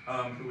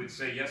 who would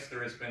say, yes,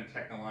 there has been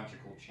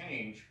technological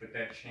change, but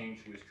that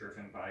change was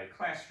driven by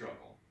class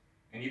struggle,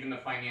 and even the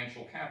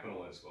financial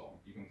capital as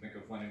well. You can think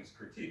of Lenin's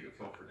critique of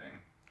Hilferding,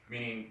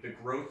 meaning the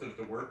growth of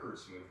the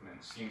workers'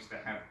 movement seems to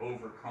have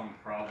overcome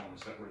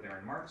problems that were there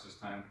in Marx's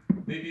time.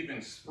 They've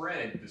even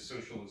spread the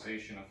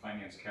socialization of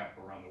finance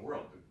capital around the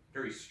world. The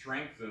very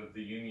strength of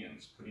the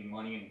unions putting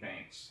money in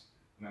banks,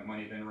 and that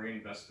money then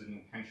reinvested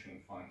in pension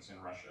funds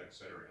in Russia, et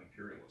cetera,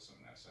 imperialism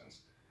in that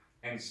sense.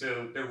 And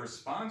so their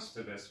response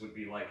to this would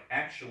be like,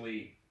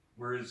 actually,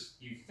 whereas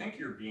you think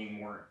you're being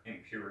more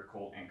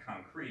empirical and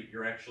concrete,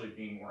 you're actually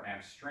being more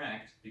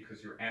abstract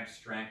because you're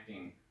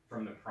abstracting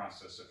from the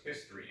process of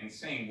history and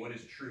saying what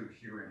is true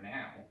here and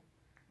now.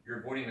 You're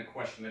avoiding the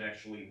question that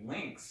actually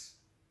links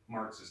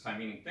Marx's time,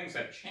 meaning things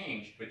have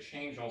changed, but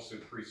change also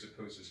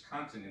presupposes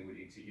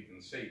continuity to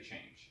even say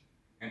change.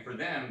 And for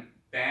them,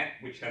 that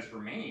which has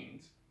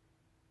remained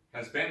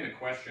has been the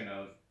question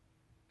of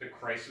the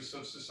crisis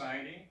of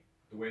society,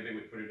 the way they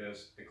would put it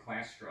as the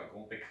class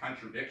struggle, the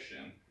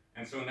contradiction.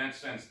 And so in that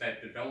sense,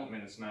 that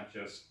development is not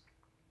just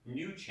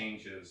new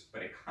changes,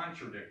 but a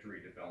contradictory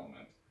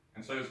development.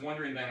 And so I was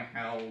wondering then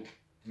how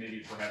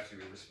maybe perhaps you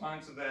would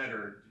respond to that,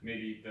 or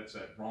maybe that's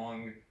a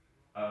wrong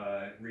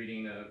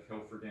reading of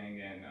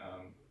Hilferding and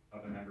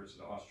other members of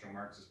the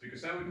Austro-Marxists,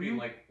 because that would be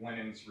like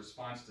Lenin's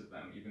response to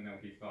them, even though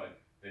he thought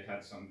they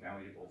had some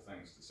valuable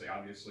things to say.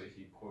 Obviously,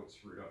 he quotes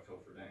Rudolf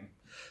Hilferding.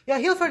 Yeah,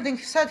 Hilferding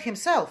said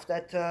himself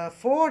that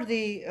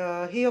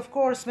he of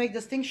course made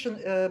distinction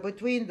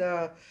between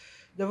the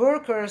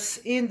workers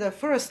in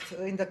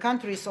the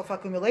countries of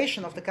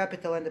accumulation of the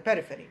capital and the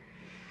periphery.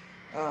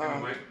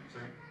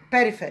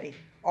 Periphery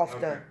of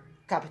the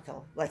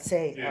capital, let's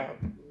say. Yeah.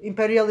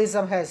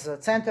 Imperialism has a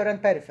center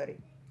and periphery.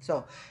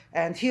 So,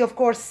 and he of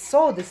course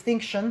saw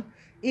distinction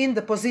in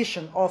the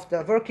position of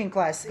the working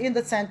class in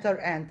the center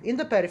and in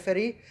the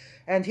periphery,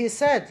 and he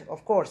said,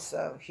 of course,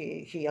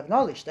 he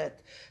acknowledged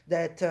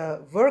that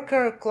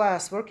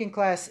working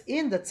class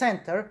in the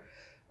center,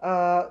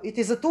 it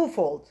is a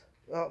twofold.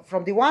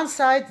 From the one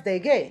side they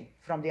gain,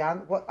 from the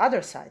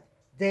other side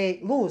they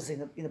lose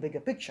in a bigger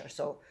picture.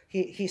 So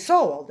he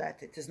saw all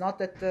that. It is not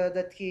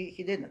that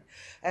he didn't.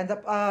 And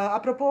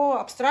apropos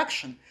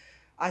abstraction,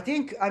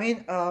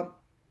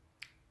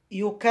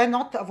 you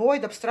cannot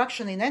avoid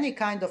abstraction in any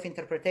kind of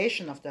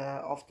interpretation of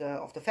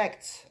the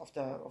facts of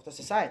the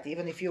society.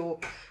 Even if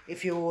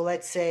you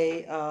let's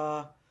say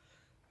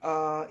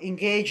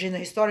engage in a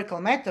historical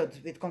method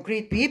with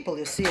concrete people,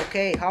 you see,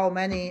 okay, how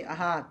many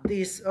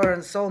this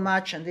earns so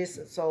much and this,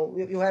 so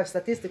you have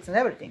statistics and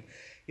everything.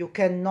 You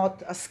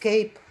cannot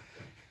escape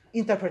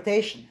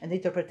interpretation, and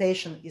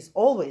interpretation is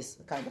always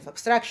a kind of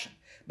abstraction.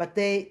 But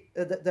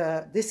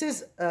this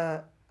is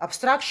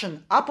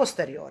abstraction a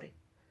posteriori.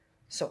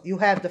 So you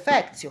have the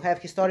facts, you have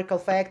historical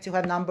facts, you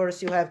have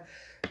numbers, you have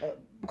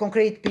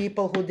concrete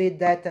people who did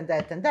that and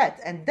that and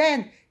that. And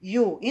then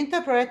you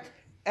interpret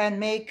and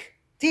make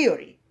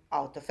theory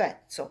out of it.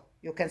 So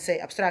you can say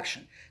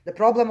abstraction. The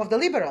problem of the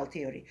liberal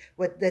theory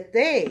was that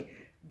they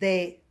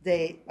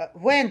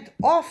went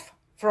off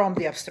from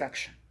the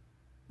abstraction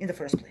in the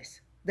first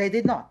place. They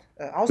did not.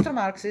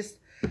 Austro-Marxists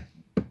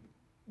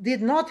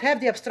did not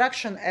have the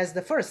abstraction as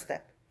the first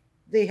step.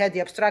 They had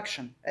the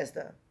abstraction as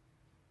the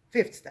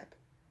fifth step.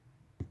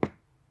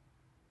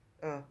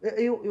 It's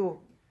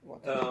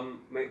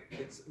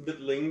a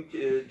bit linked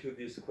to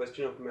this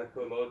question of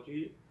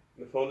methodology,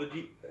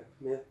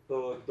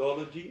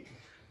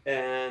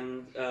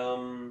 and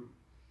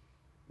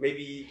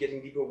maybe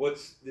getting deeper.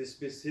 What's the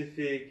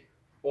specific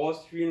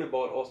Austrian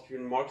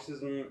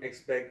Marxism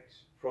expect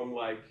from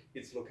like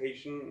its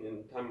location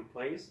in time and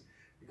place?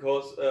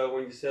 Because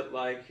when you said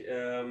like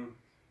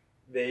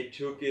they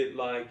took it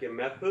like a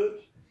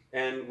method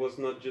and was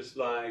not just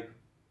like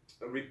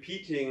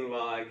repeating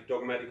like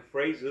dogmatic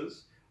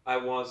phrases, I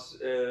was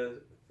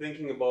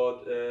thinking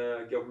about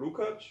Georg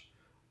Lukács,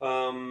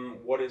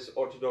 what is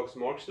Orthodox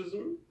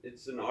Marxism?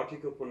 It's an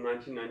article from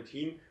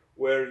 1919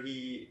 where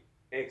he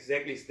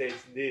exactly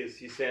states this.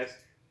 He says,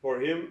 for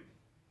him,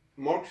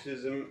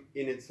 Marxism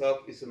in itself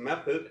is a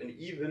method, and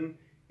even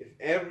if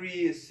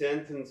every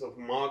sentence of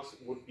Marx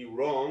would be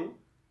wrong,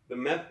 the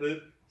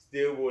method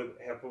still would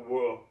have a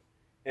worth.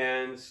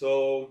 And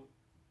so,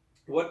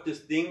 what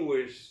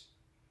distinguishes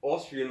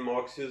Austrian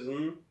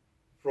Marxism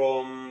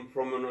from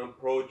an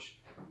approach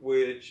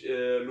which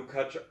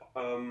Lukács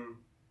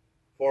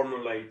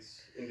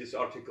formulates in this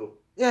article?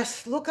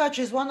 Yes, Lukács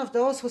is one of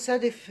those who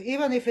said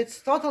even if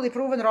it's totally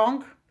proven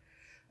wrong,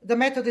 the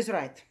method is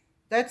right.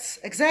 That's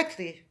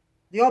exactly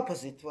the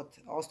opposite what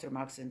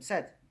Austro-Marxism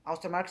said.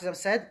 Austro-Marxism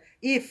said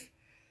if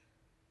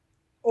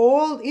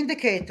all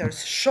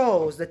indicators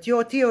shows that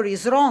your theory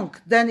is wrong,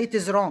 then it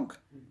is wrong.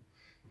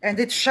 And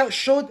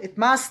it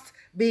must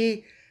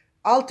be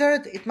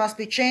altered, it must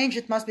be changed,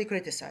 it must be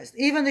criticized.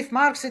 Even if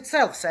Marx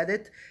itself said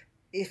it,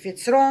 if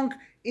it's wrong,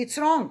 it's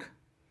wrong.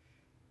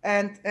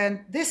 And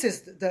this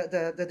is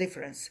the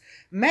difference.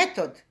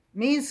 Method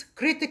means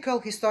critical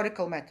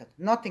historical method,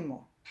 nothing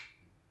more.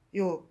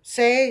 You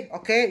say,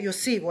 okay, you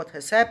see what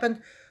has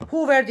happened,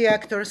 who were the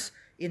actors,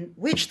 in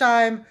which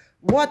time,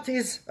 what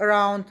is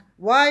around,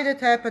 why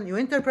that happened, you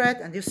interpret,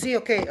 and you see,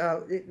 okay,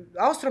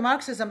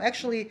 Austro-Marxism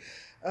actually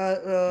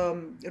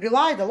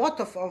relied a lot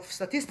of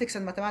statistics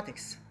and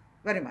mathematics,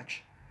 very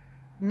much.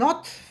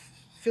 Not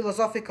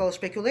philosophical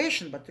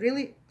speculation, but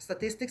really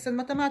statistics and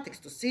mathematics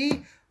to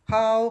see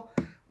how,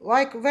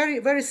 like very,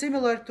 very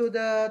similar to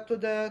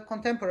the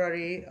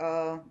contemporary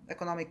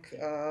economic. Do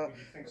you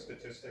think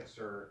statistics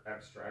are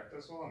abstract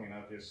as well? I mean,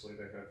 obviously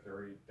they have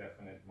very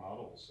definite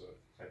models of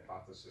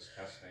hypothesis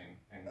testing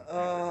and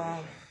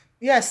aggregation.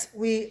 Yes,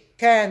 we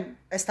can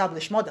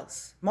establish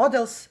models.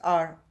 Models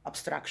are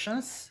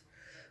abstractions.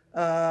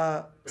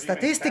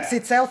 Statistics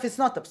itself is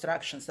not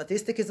abstraction.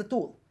 Statistic is a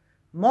tool.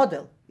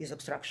 Model is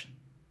abstraction.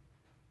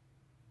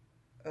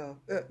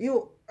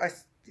 You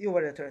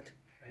were the third.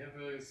 I have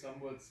a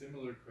somewhat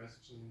similar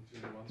question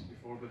to the ones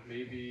before, but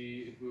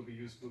maybe it will be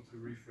useful to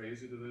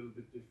rephrase it a little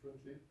bit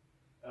differently.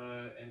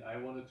 And I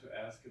wanted to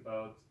ask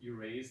about, you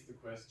raised the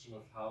question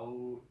of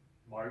how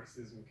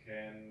Marxism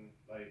can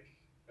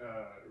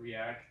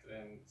react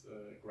and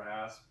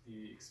grasp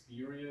the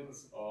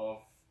experience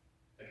of,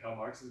 like how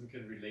Marxism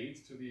can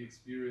relate to the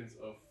experience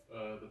of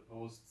the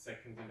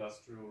post-Second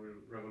Industrial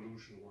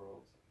Revolution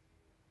world.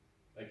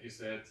 Like you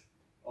said,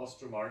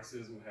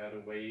 Austro-Marxism had a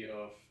way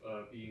of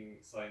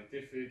being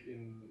scientific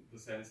in the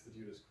sense that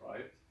you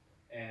described,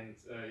 and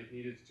it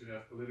needed to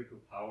have political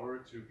power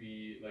to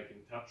be like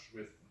in touch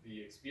with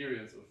the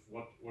experience of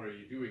what are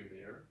you doing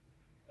there,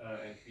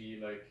 and be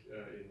like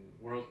in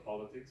world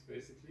politics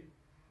basically.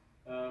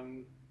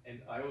 And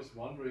I was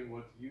wondering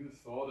what you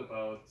thought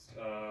about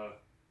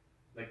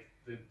like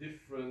the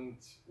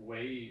different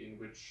way in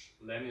which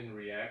Lenin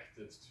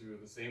reacted to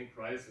the same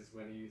crisis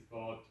when he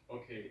thought,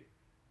 okay,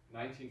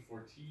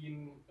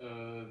 1914,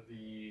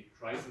 the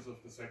crisis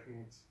of the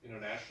Second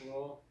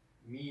International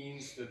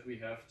means that we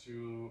have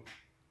to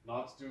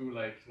not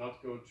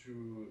go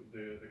to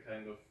the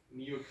kind of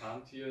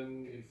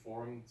neo-Kantian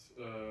informed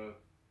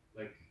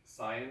like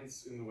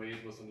science in the way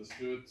it was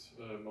understood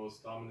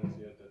most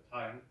dominantly at that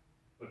time,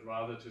 but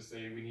rather to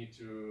say we need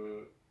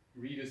to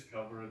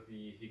rediscover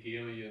the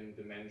Hegelian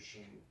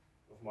dimension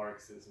of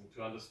Marxism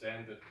to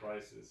understand that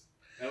crisis.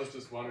 I was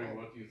just wondering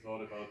what you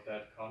thought about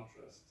that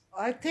contrast.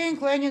 I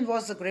think Lenin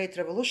was a great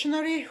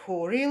revolutionary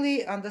who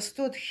really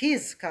understood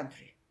his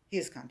country.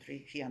 His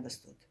country, he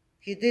understood.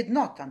 He did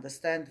not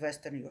understand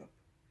Western Europe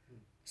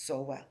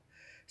so well.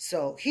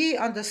 So he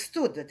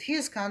understood that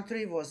his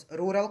country was a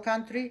rural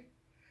country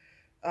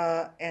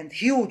and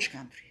huge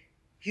country,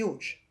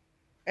 huge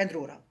and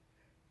rural.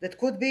 That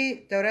could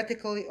be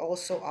theoretically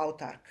also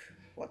autark,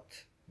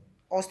 what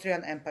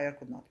Austrian Empire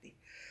could not be.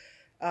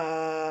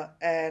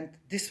 And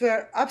these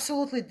were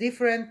absolutely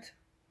different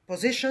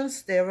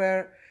positions. They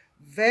were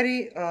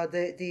very,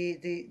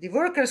 the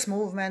workers'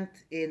 movement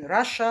in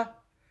Russia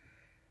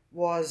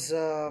was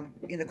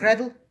in the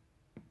cradle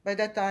by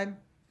that time.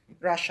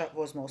 Russia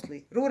was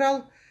mostly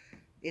rural.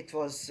 It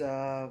was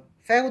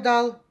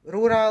feudal,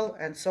 rural,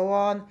 and so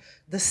on.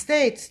 The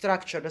state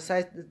structure,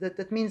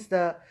 that means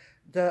the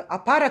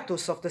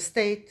apparatus of the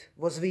state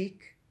was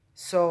weak.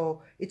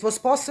 So it was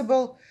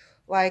possible,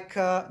 like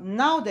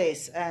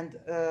nowadays, and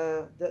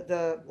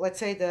let's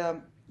say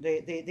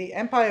the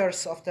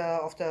empires of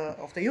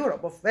the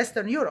Europe, of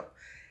Western Europe,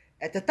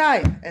 at the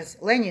time, as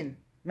Lenin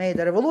made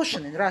a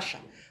revolution in Russia,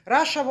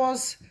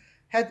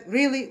 had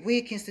really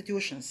weak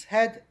institutions,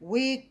 had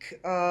weak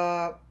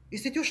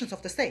institutions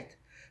of the state.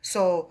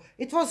 So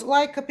it was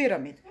like a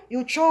pyramid.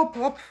 You chop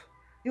up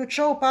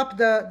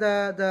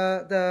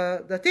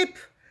the tip,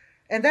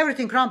 and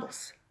everything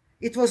crumbles.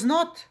 It was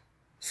not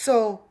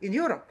so in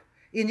Europe.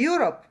 In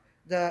Europe,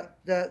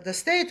 the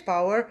state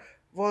power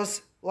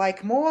was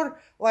like more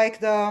like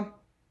the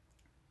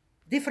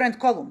different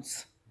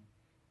columns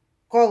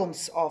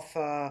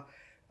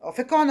of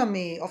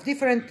economy, of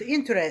different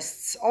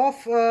interests, of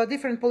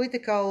different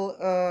political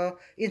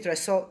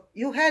interests. So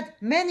you had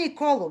many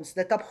columns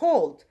that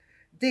uphold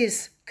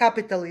this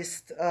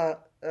capitalist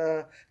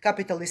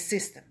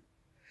system.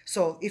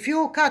 So if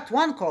you cut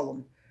one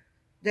column,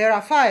 there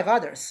are 5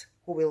 others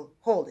who will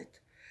hold it.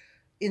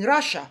 In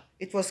Russia,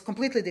 it was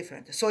completely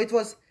different. So it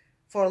was,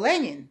 for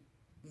Lenin,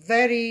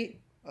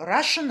 very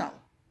rational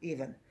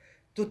even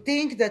to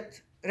think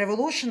that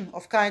revolution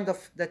of kind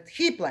of that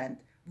he planned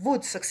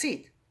would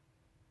succeed.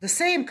 The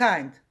same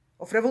kind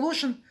of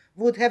revolution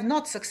would have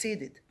not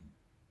succeeded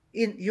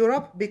in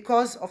Europe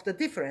because of the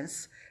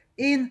difference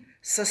in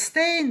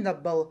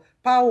sustainable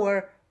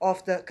power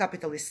of the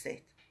capitalist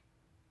state.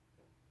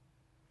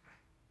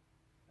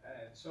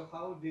 So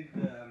how did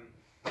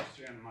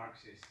Austrian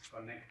Marxists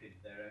connected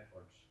their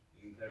efforts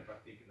in their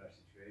particular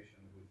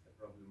situation with the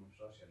problem of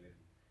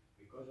socialism?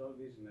 Because all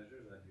these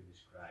measures that you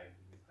described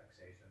with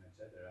taxation,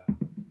 etc.,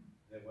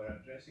 they were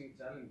addressing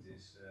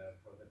challenges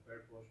for the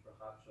purpose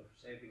perhaps of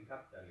saving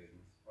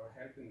capitalism or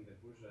helping the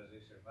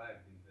bourgeoisie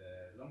survive in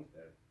the long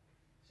term,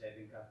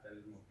 saving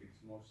capitalism of its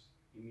most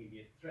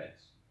immediate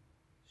threats.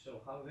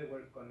 So how they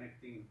were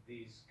connecting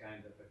these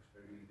kind of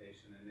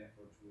experimentation and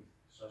efforts with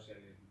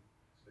socialism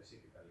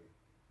specifically?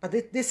 But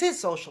this is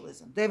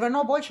socialism. They were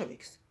no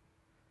Bolsheviks.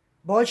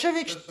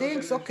 Bolsheviks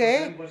thinks,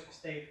 okay. Was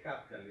state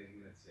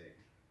capitalism, let's say.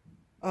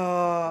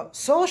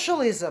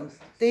 Socialism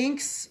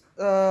thinks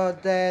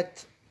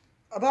that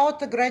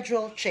about a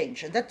gradual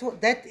change, and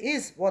that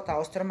is what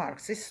Austrian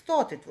Marxists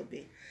thought it would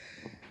be.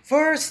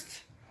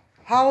 First,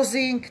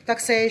 housing,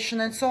 taxation,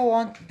 and so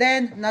on.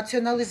 Then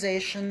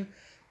nationalization,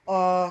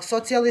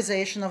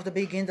 socialization of the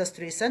big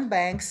industries and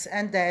banks,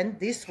 and then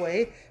this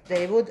way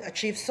they would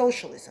achieve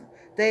socialism.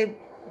 They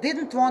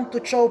didn't want to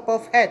chop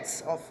off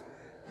heads of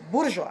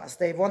bourgeois.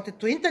 They wanted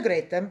to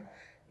integrate them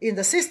in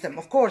the system.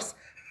 Of course,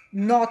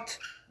 not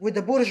with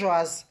the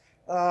bourgeois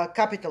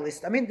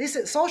capitalist. I mean,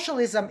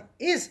 socialism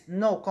is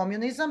no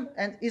communism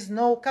and is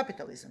no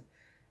capitalism.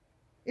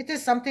 It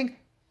is something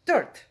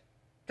third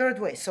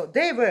way. So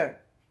they were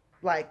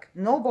like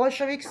no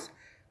Bolsheviks.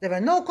 There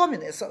were no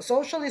communists.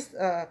 Socialist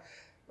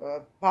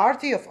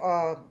party of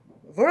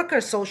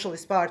Workers'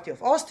 Socialist Party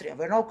of Austria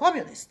were no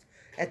communists.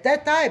 At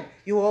that time,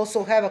 you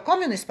also have a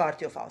Communist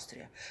Party of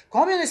Austria.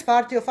 Communist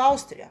Party of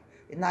Austria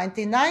in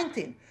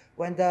 1919,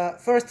 when the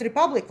First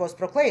Republic was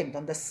proclaimed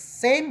on the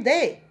same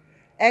day,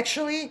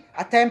 actually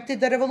attempted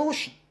the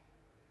revolution,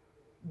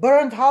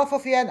 burned half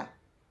of Vienna.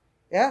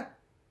 Yeah,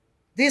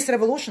 this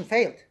revolution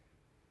failed.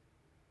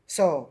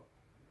 So,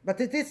 but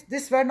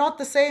these were not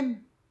the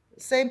same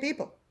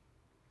people.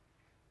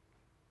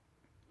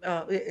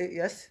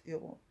 Yes,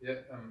 you.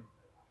 Yeah,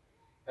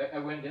 I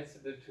went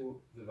yesterday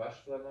to the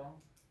Waschsalon,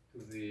 to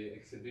the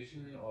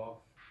exhibition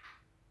of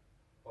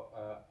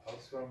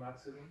Austrian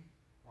Marxism,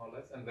 more or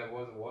less, and there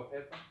was a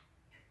wallpaper.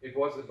 It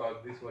was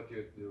about this, what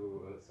you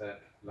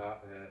said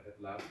at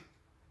last,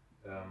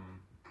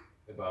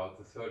 about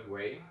the third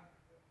way.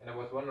 And I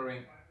was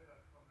wondering,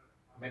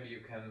 maybe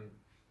you can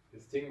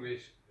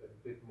distinguish a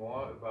bit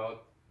more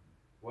about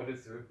what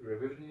is the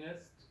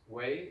revisionist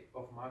way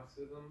of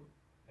Marxism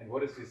and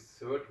what is this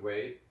third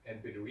way,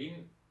 and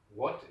between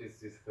what is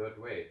this third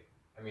way?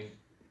 I mean,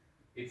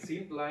 it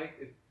seemed like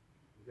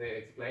they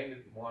explained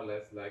it more or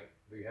less like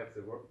we have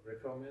the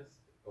reformist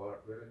or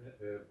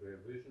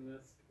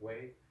revisionist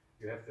way,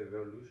 you have the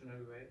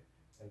revolutionary way,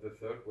 and the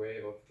third way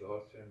of the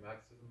Austrian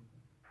Marxism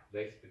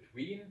lays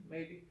between,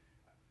 maybe.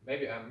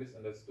 Maybe I'm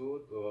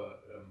misunderstood or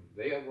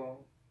they are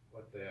wrong.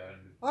 What they are.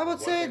 I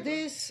would say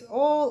these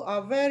all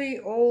are very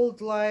old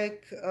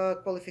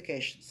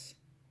qualifications.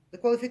 The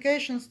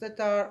qualifications that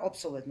are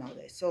obsolete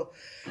nowadays. So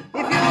if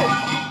you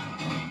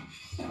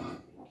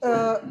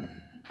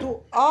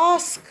to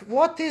ask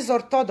what is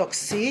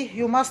orthodoxy,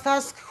 you must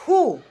ask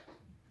who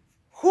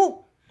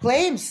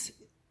claims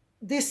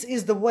this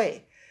is the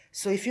way.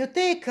 So if you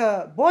take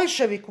a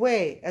Bolshevik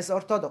way as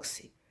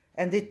orthodoxy,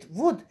 and it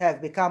would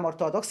have become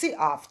orthodoxy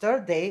after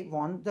they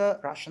won the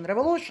Russian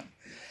Revolution.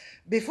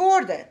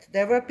 Before that,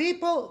 there were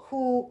people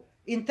who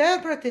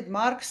interpreted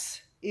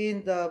Marx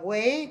in the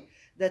way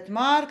that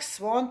Marx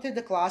wanted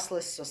a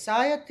classless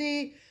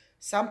society,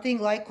 something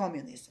like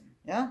communism.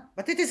 Yeah,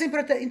 but it is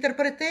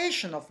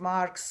interpretation of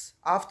Marx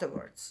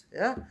afterwards.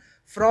 Yeah,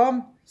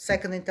 from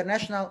Second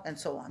International and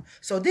so on.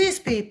 So these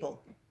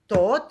people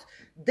thought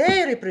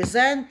they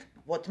represent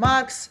what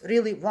Marx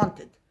really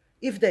wanted.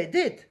 If they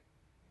did,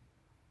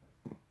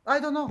 I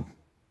don't know.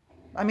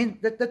 I mean,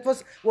 that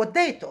was what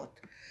they thought.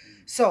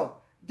 So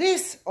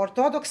this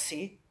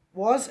orthodoxy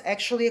was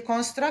actually a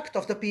construct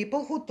of the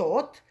people who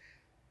thought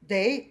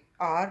they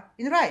are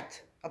in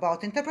right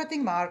about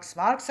interpreting Marx.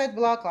 Marx said,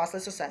 blah,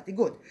 classless society,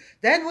 good.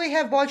 Then we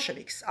have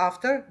Bolsheviks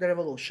after the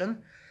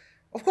revolution,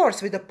 of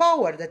course, with the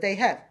power that they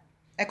have,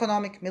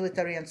 economic,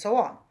 military, and so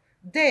on.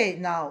 They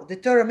now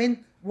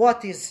determine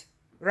what is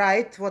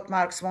right, what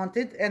Marx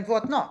wanted, and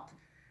what not.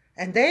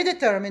 And they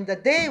determined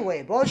that their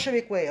way,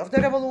 Bolshevik way of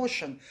the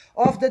revolution,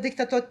 of the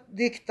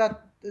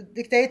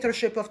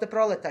dictatorship of the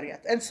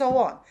proletariat, and so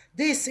on.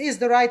 This is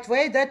the right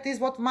way. That is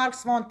what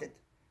Marx wanted.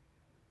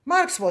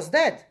 Marx was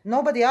dead.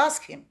 Nobody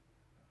asked him.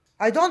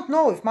 I don't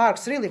know if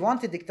Marx really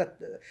wanted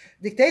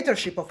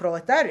dictatorship of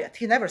proletariat.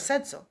 He never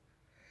said so.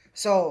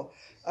 So,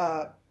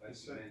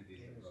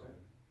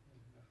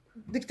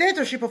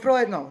 dictatorship of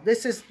proletariat, no,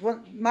 this is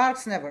what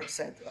Marx never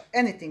said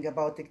anything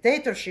about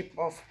dictatorship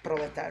of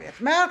proletariat.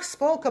 Marx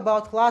spoke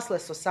about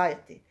classless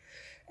society.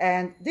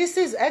 And this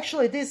is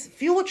actually, this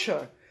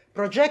future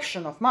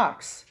projection of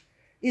Marx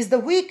is the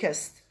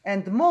weakest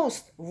and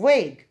most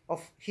vague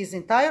of his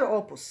entire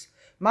opus.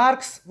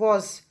 Marx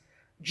was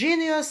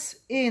genius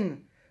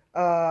in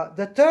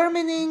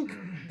determining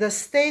the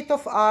state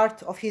of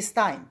art of his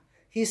time.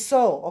 He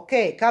saw,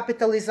 okay,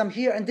 capitalism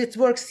here, and it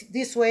works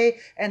this way,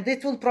 and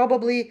it will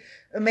probably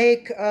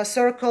make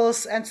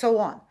circles, and so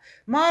on.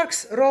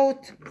 Marx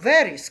wrote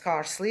very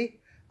scarcely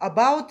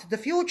about the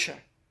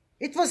future.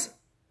 It was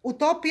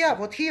utopia,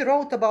 what he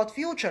wrote about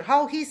future,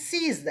 how he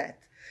sees that.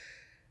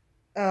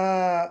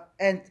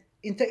 And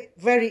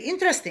very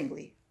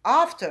interestingly,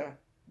 after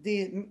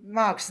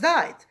Marx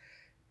died,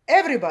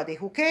 everybody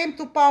who came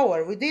to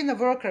power within the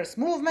workers'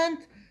 movement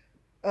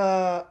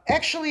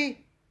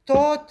actually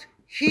thought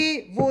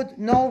he would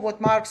know what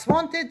Marx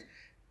wanted.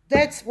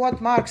 That's what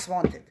Marx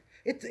wanted.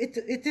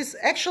 It is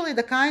actually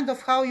the kind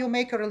of how you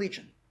make a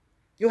religion.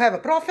 You have a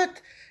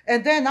prophet,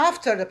 and then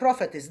after the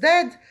prophet is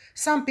dead,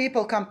 some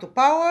people come to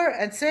power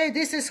and say,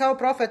 this is how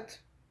prophet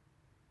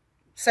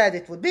said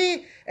it would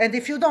be, and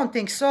if you don't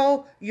think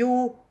so,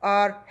 you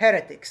are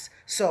heretics.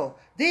 So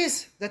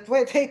this, that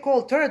way they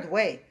call third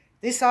way,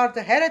 these are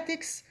the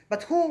heretics,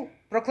 but who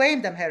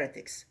proclaimed them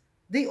heretics?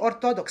 The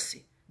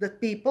orthodoxy, the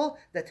people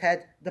that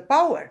had the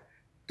power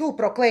to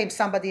proclaim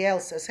somebody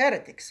else as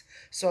heretics.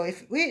 So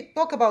if we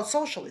talk about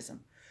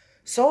socialism,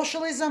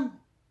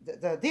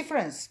 the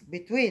difference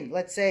between,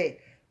 let's say,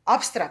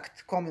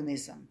 abstract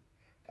communism,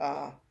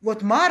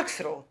 what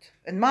Marx wrote,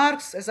 and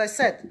Marx, as I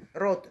said,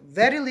 wrote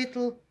very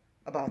little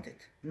about it,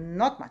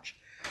 not much.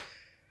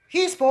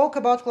 He spoke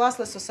about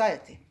classless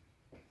society.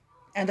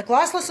 And the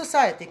classless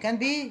society can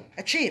be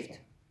achieved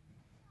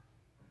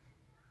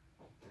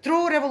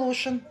through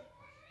revolution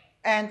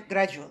and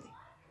gradually.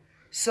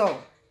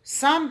 So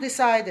some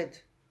decided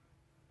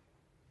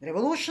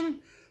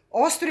revolution.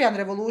 Austrian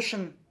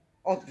revolution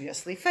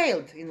obviously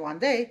failed in one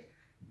day,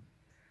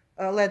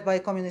 led by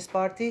Communist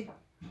Party.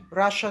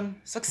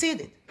 Russian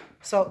succeeded.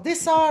 So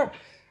these are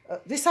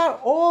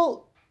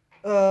all,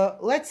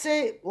 let's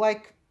say,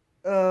 like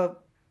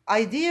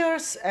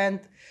ideas, and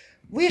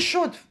we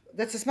should,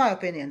 that is my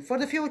opinion, for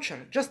the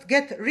future, just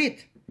get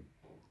rid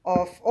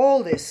of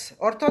all this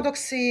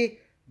orthodoxy,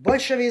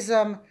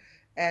 Bolshevism,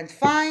 and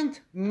find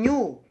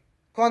new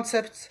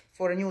concepts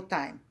for a new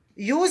time,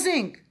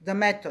 using the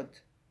method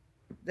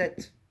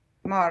that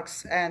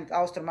Marx and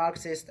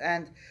Austro-Marxist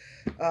and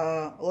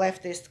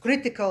leftist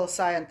critical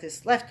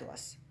scientists left to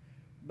us.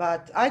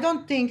 But I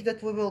don't think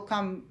that we will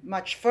come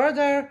much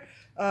further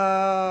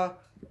by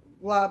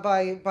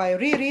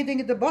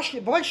rereading the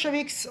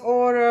Bolsheviks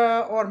or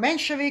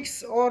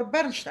Mensheviks or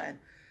Bernstein.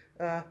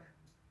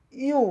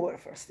 You were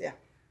first, yeah.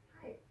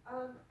 Hi.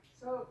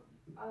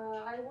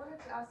 I wanted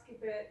to ask a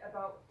bit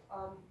about.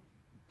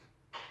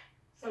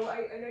 So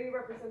I know you're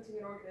representing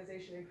an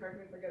organization, and correct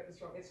me if I get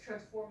this wrong. It's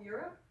Transform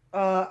Europe.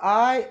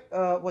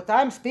 What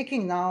I'm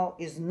speaking now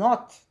is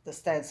not the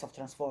stance of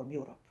Transform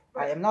Europe.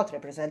 Right. I am not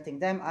representing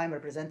them. I'm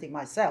representing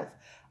myself.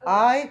 Okay.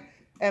 I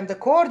am the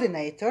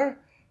coordinator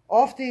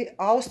of the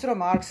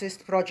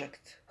Austro-Marxist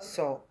project. Okay.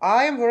 So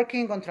I am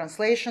working on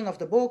translation of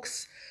the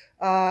books.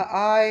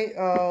 I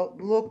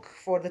look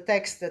for the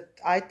text that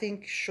I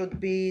think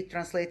should be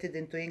translated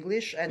into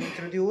English and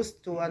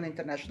introduced to an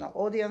international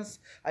audience.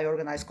 I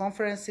organize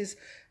conferences,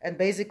 and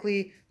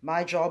basically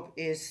my job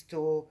is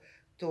to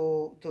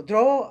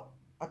draw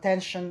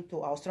attention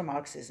to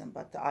Austro-Marxism,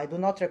 but I do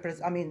not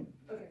represent, I mean...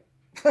 Okay.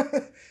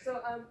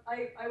 So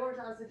I wanted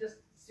to ask it just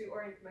to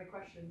orient my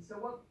question. So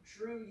what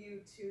drew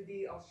you to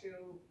the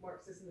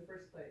Austro-Marxists in the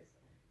first place?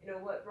 You know,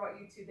 what brought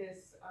you to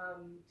this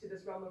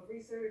realm of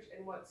research,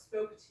 and what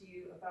spoke to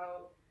you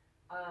about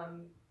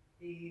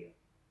the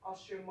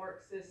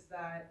Austro-Marxists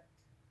that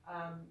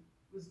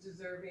was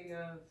deserving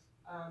of,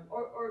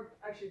 or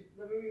actually,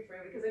 let me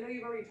reframe it, because I know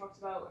you've already talked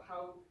about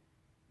how,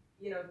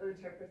 you know, the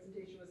entire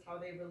presentation was how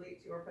they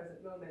relate to our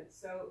present moment.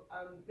 So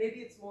maybe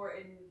it's more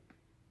in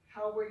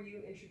how were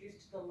you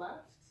introduced to the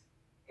left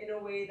in a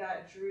way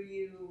that drew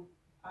you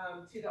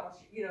to the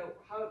you know,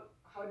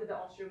 how did the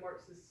Austrian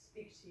Marxists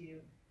speak to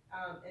you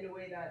in a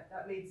way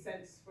that made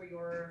sense for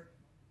your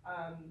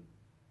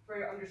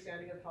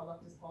understanding of how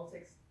leftist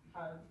politics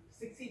have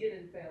succeeded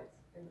and failed.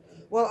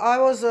 Well,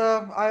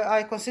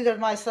 I considered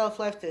myself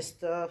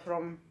leftist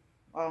from,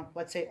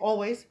 let's say,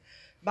 always,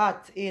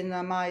 but in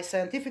my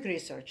scientific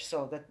research,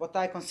 so that what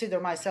I consider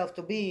myself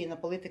to be in a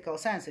political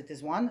sense, it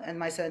is one, and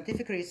my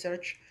scientific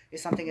research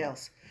is something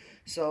else.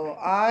 So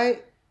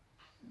I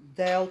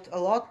dealt a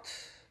lot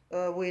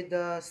with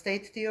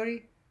state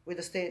theory, with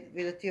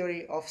the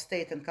theory of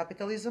state and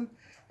capitalism,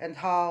 and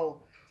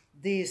how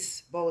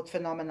these both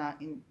phenomena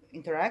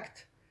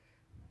interact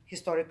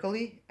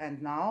historically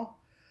and now.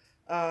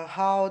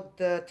 How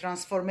the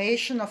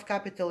transformation of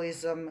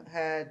capitalism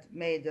had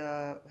made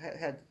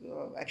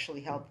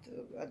actually helped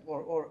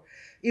or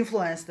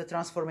influenced the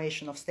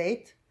transformation of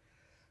state.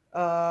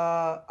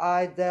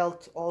 I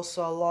dealt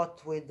also a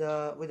lot with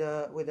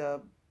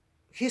the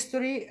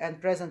history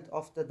and present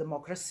of the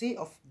democracy,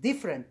 of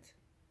different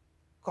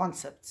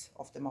concepts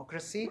of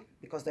democracy,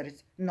 because there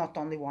is not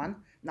only one.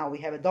 Now we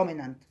have a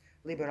dominant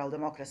liberal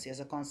democracy as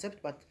a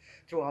concept, but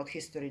throughout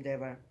history there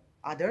were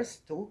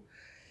others too.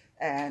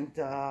 And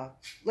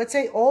let's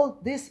say all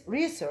this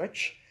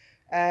research,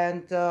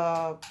 and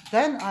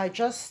then I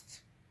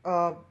just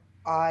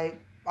I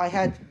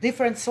had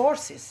different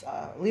sources,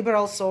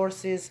 liberal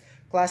sources,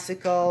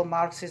 classical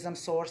Marxism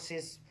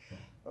sources,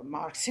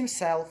 Marx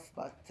himself,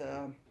 but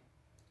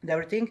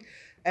everything.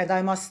 And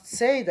I must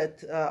say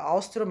that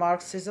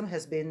Austro-Marxism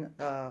has been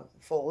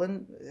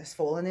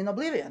fallen in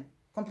oblivion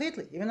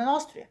completely, even in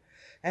Austria.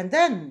 And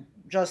then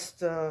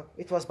just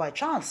it was by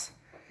chance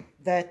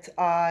that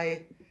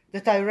I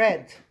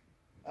read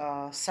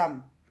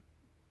some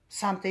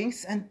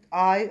things, and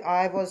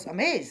I was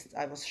amazed.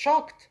 I was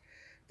shocked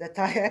that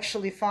I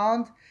actually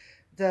found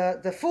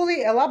the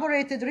fully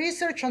elaborated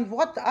research on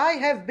what I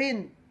have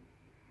been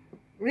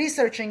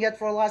researching it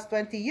for the last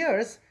 20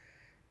 years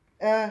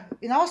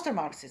in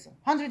Austro-Marxism,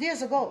 100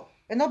 years ago,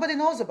 and nobody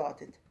knows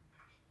about it.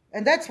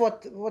 And that's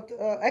what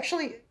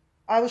actually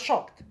I was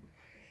shocked.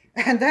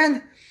 And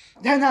then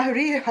I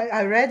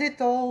read it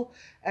all,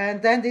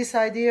 and then this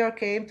idea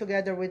came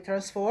together with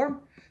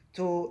Transform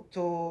to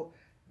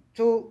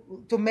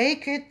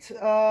make it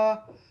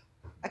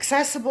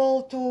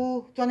accessible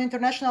to an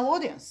international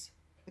audience,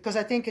 because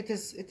I think it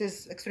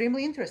is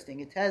extremely interesting.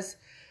 It has,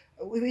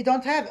 we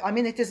don't have, I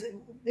mean, it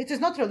is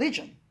not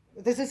religion.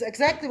 This is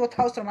exactly what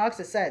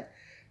Austro-Marxists said.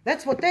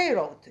 That's what they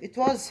wrote. It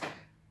was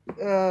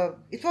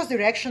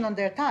direction on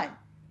their time.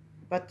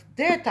 But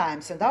their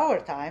times and our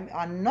time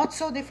are not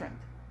so different.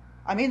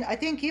 I mean, I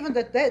think even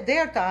that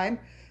their time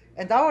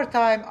and our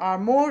time are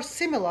more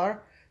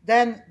similar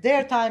than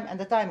their time and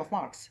the time of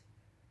Marx.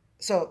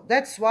 So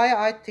that's why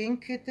I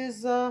think it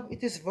is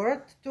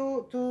worth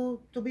to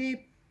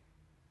be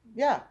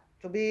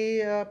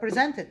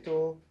presented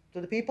to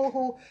the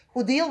people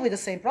who deal with the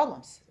same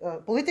problems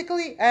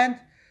politically and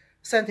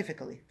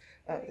scientifically.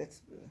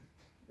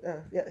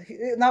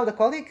 Now the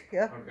colleague,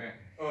 yeah. Okay.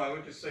 Oh, I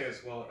would just say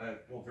as well,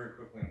 very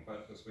quickly in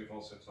Platypus, we've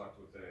also talked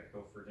with the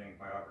Hilferding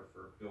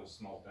biographer, Bill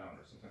Smalldown,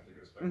 or sometimes he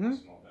goes by Bill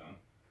Smalldown.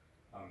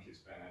 He's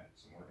been at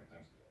some work at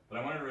times. But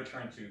I wanted to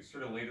return to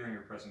sort of later in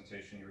your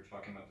presentation, you were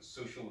talking about the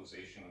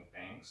socialization of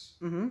banks,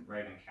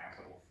 right, and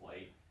capital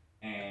flight.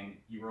 And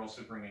you were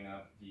also bringing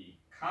up the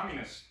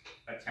communist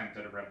attempt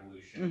at a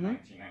revolution in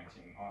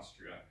 1919 in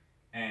Austria,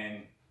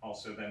 and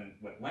also then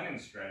what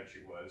Lenin's strategy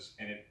was,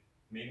 and it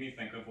made me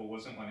think of, well,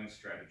 wasn't Lenin's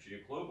strategy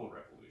a global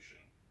revolution?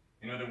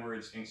 In other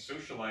words, in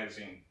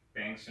socializing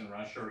banks in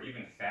Russia, or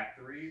even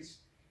factories,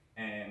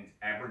 and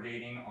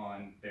abrogating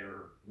on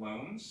their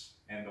loans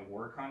and the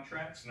war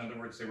contracts. In other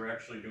words, they were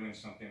actually doing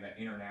something that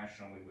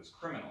internationally was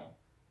criminal,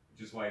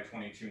 which is why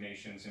 22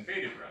 nations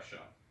invaded Russia.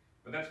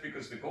 But that's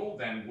because the goal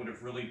then would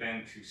have really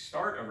been to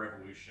start a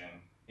revolution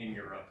in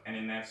Europe, and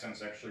in that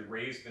sense actually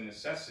raise the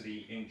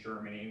necessity in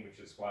Germany, which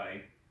is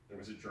why there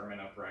was a German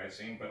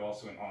uprising, but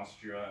also in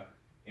Austria,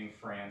 in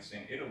France,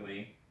 in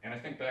Italy. And I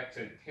think back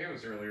to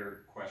Theo's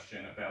earlier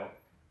question about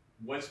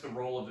what's the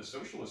role of the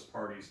socialist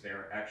parties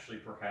there actually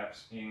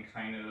perhaps in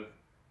kind of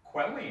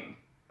quelling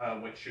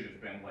what should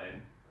have been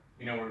led,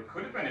 you know, or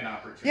could have been an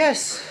opportunity.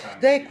 Yes,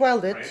 they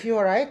quelled it, right?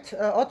 you're right.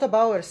 Otto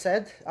Bauer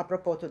said,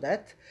 apropos to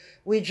that,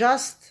 we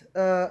just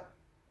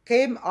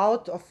came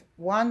out of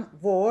one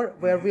war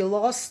where we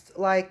lost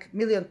like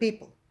million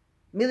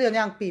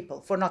young people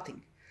for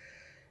nothing.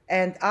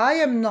 And I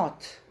am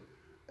not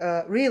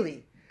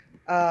really,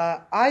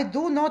 I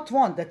do not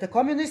want that the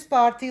Communist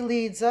Party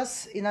leads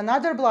us in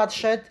another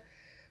bloodshed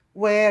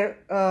where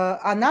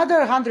another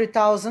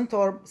 100,000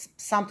 or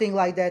something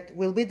like that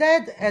will be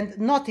dead and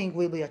nothing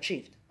will be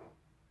achieved.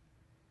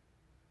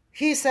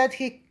 He said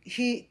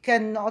he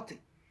cannot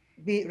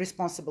be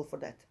responsible for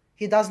that.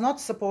 He does not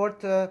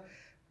support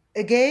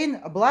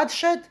again, a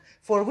bloodshed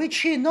for which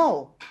he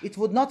knew it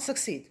would not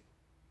succeed.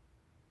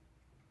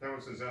 That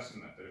was his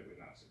estimate that it would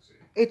not succeed.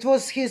 It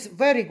was his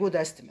very good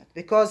estimate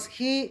because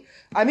he,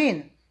 I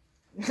mean,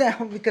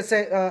 we could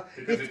say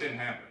because it didn't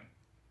happen.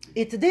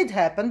 It did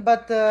happen,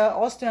 but the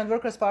Austrian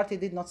Workers' Party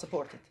did not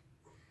support it.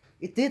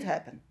 It did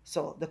happen.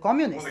 So the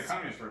communists. Well, the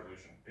communist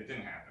revolution, it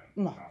didn't happen.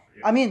 No,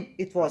 I mean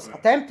it was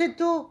attempted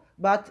to,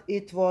 but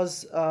it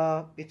was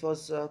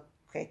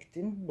caked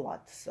in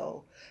blood.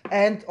 So,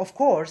 and of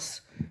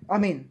course, I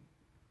mean,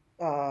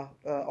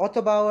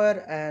 Otto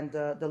Bauer and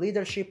the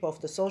leadership of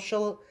the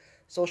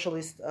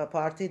Socialist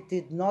Party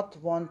did not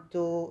want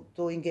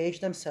to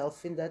engage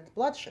themselves in that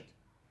bloodshed,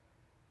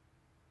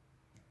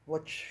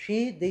 which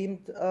he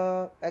deemed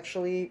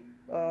actually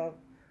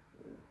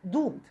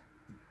doomed.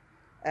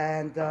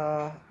 And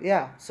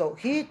yeah, so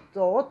he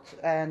thought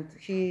and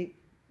he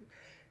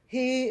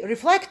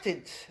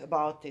reflected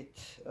about it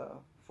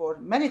for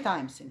many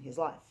times in his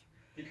life.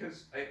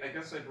 Because I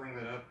guess I bring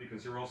that up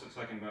because you're also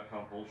talking about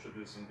how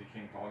Bolshevism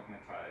became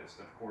dogmatized.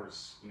 Of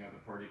course, you know,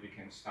 the party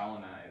became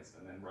Stalinized,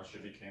 and then Russia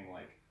became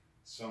like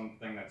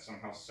something that's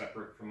somehow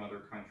separate from other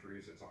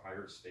countries. It's a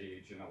higher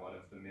stage in a lot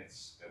of the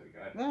myths that we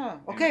got. Yeah,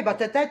 okay,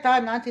 but at that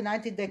time,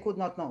 1990, they could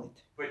not know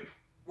it.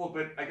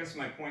 But I guess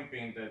my point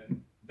being that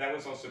that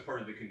was also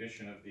part of the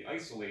condition of the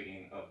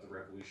isolating of the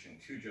revolution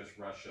to just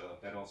Russia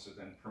that also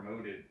then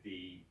promoted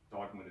the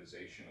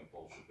dogmatization of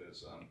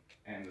Bolshevism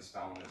and the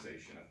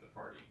Stalinization of the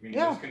party. I mean,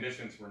 those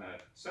conditions were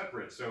not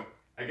separate. So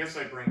I guess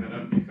I bring that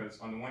up because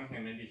on the one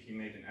hand, maybe he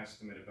made an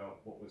estimate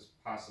about what was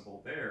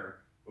possible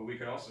there, but we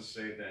could also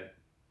say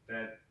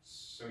that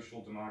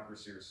social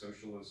democracy or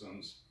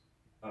socialism's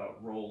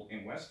role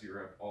in West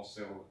Europe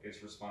also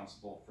is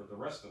responsible for the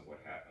rest of what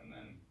happened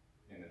then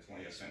in the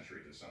 20th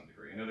century to some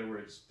degree. In other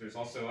words, there's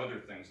also other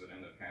things that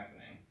end up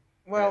happening.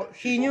 Well,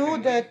 he knew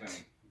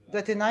that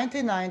in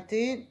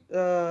 1990,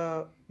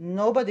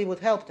 nobody would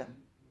help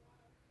them.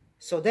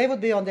 So they would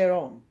be on their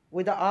own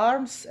with the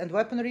arms and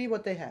weaponry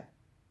what they have.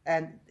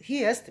 And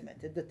he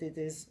estimated that it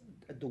is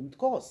a doomed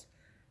cause,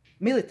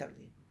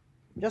 militarily,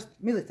 just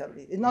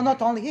militarily.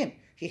 Not only him.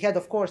 He had,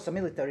 of course, some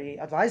military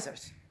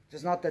advisors. It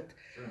was not that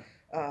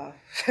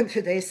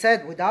they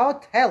said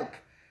without help,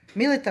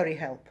 military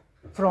help,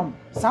 from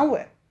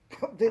somewhere.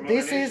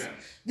 This is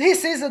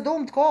a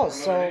doomed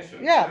cause. So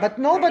yeah, but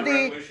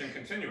nobody.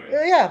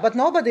 Yeah, but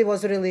nobody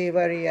was really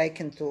very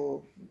keen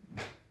to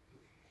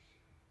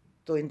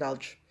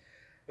indulge.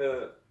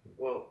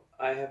 Well,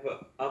 I have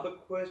another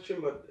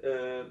question, but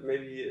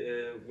maybe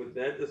with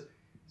that is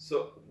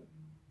so.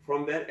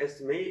 From that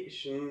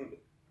estimation,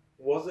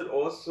 was it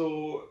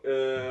also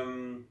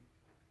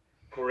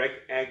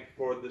correct act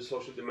for the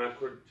Social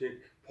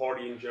Democratic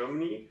Party in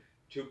Germany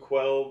to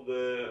quell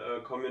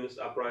the communist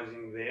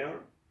uprising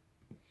there?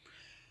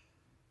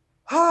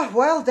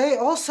 Well, they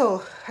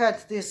also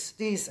had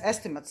these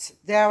estimates.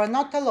 They are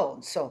not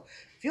alone. So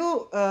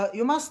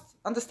you must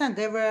understand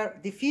they were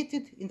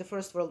defeated in the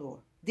First World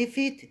War.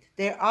 Defeated.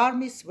 Their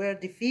armies were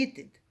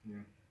defeated.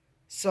 Yeah.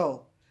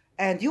 So,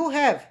 and you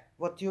have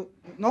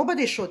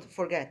nobody should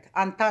forget,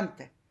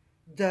 Entente,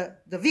 the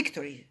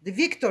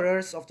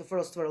victorers of the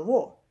First World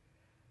War,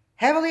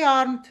 heavily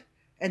armed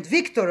and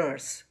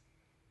victorers.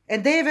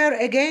 And they were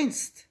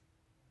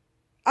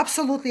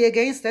absolutely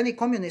against any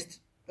communist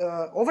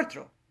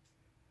overthrow.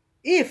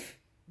 If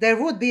there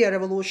would be a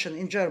revolution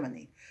in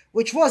Germany,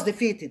 which was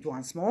defeated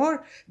once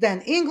more,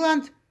 then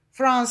England,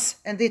 France,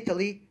 and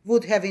Italy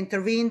would have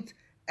intervened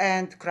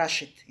and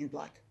crushed it in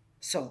blood.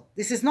 So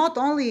this is not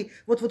only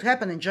what would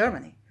happen in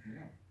Germany.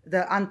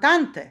 The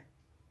Entente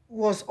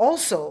was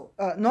Entente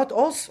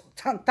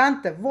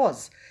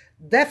was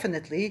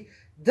definitely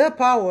the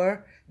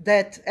power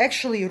that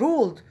actually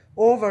ruled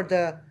over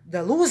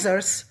the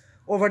losers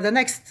over the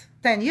next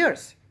 10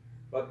 years.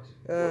 But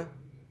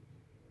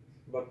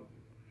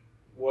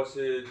was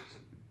it,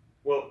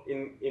 well,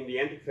 in the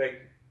end, in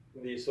fact,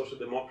 the social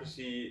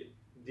democracy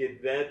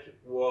did that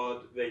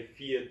what they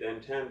feared the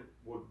Entente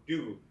would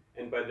do,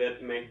 and by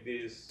that make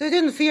this... They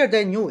didn't fear,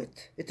 they knew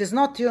it. It is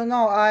not,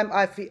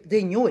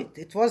 they knew it.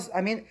 It was,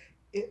 I mean,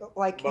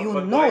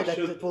 that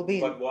it will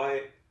be... But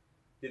why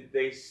did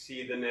they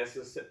see the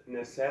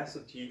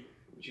necessity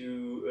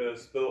to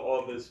spill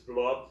all this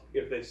blood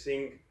if they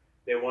think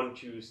they want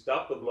to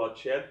stop the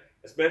bloodshed,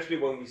 especially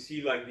when we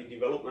see like the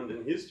development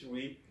in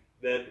history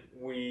that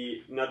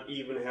we not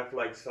even have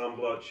like some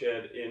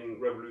bloodshed in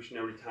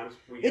revolutionary times.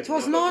 It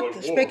was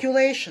not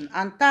speculation.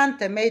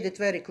 Entente made it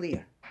very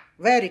clear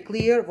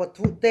what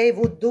they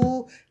would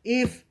do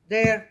if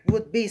there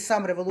would be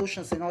some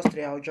revolutions in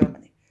Austria or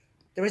Germany.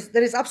 There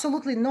is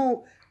absolutely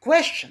no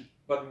question.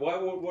 But why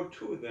World War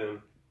II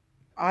then?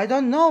 I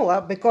don't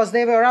know, because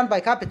they were run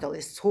by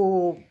capitalists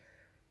who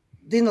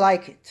didn't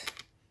like it.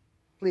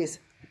 Please.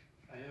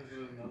 I have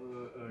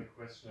another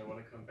question. I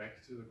want to come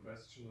back to the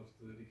question of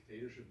the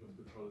dictatorship of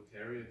the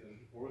proletariat and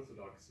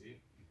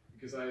orthodoxy,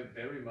 because I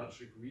very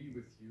much agree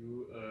with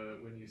you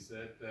when you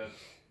said that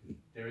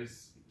there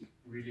is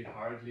really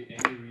hardly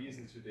any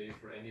reason today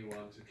for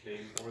anyone to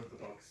claim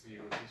orthodoxy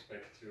with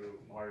respect to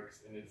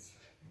Marx, and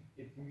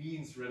it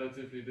means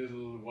relatively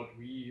little what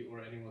we or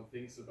anyone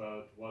thinks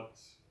about what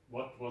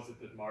was it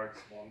that Marx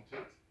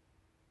wanted.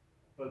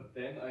 But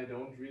then I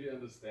don't really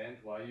understand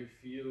why you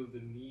feel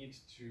the need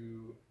to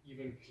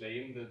even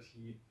claim that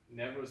he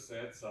never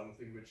said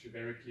something which he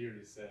very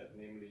clearly said,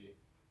 namely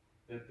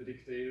that the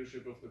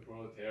dictatorship of the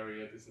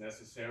proletariat is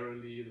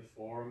necessarily the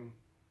form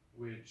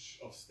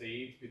of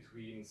state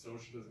between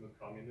socialism and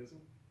communism,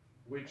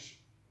 which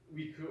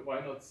we could, why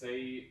not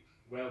say,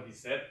 well, he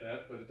said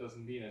that, but it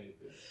doesn't mean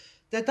anything.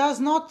 That does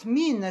not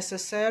mean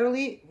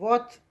necessarily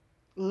what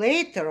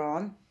later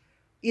on,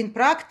 in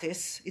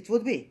practice, it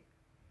would be.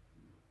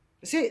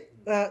 You see,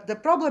 the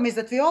problem is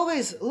that we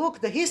always look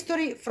the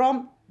history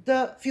from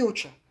the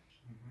future.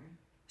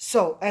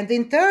 So, and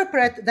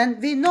interpret, then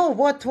we know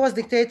what was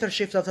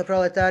dictatorship of the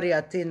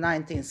proletariat in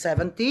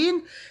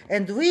 1917,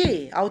 and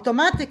we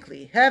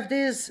automatically have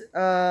this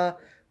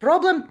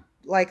problem,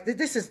 like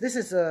this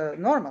is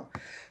normal,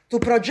 to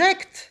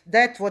project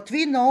that what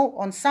we know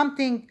on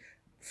something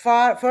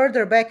far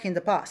further back in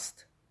the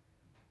past.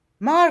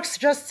 Marx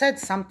just said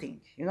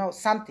something, you know,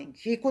 something.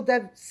 He could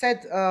have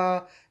said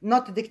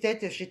not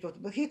dictatorship,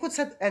 but he could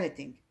have said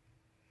anything.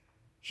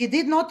 He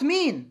did not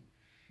mean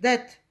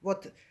that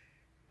what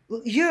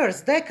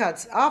years,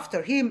 decades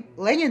after him,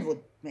 Lenin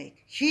would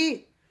make.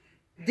 He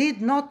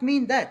did not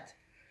mean that.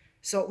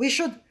 So we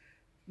should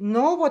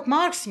know what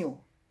Marx knew.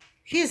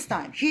 His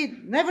time. He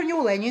never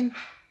knew Lenin.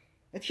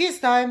 At his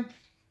time,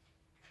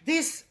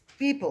 these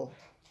people,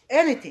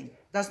 anything,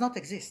 does not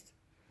exist.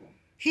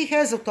 He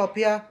has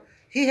utopia.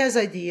 He has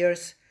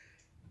ideas.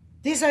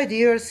 These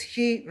ideas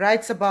he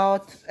writes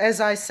about,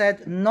 as I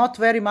said, not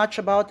very much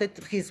about it.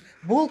 His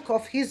bulk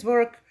of his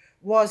work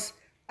was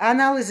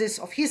analysis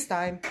of his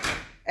time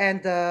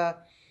and the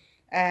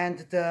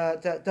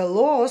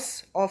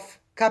laws of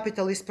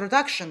capitalist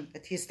production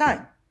at his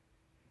time.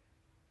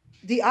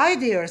 The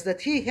ideas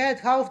that he had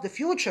how the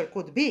future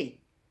could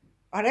be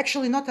are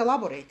actually not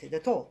elaborated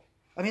at all.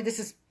 I mean, this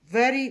is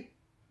very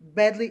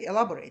badly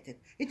elaborated.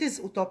 It is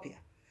utopia.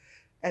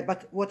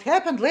 But what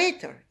happened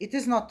later, it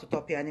is not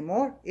utopia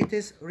anymore, it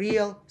is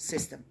real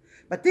system.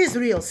 But this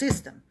real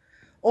system,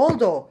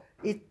 although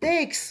it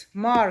takes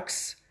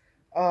Marx's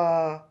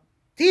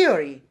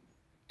theory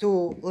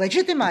to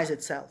legitimize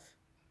itself,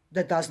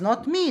 that does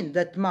not mean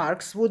that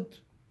Marx would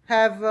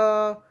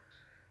have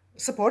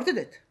supported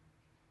it.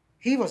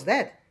 He was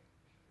dead.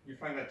 You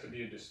find that to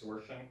be a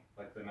distortion,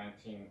 like the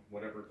 19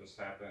 whatever just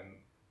happened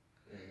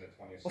in the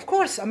 20th century? Of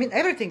course, I mean,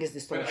 everything is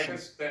distortion.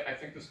 But I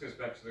think this goes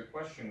back to the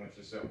question, which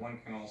is that one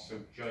can also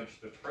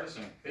judge the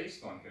present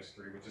based on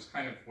history, which is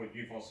kind of what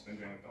you've also been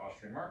doing with the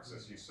Austrian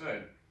Marxists. You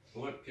said,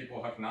 well, look,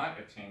 people have not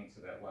attained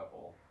to that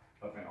level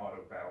of an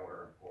Otto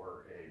Bauer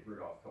or a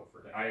Rudolf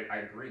Hilferding. I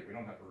agree, we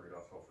don't have a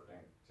Rudolf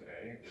Hilferding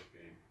today. It would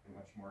be a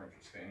much more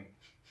interesting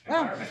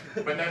environment.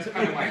 But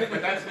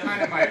that's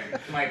kind of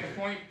my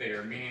point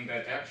there, meaning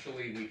that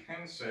actually we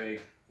can say,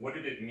 what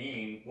did it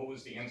mean? What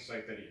was the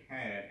insight that he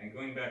had? And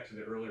going back to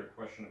the earlier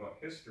question about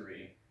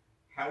history,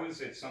 how is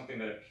it something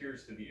that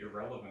appears to be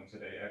irrelevant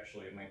today?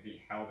 Actually, it might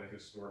be how the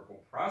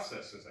historical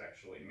process has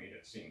actually made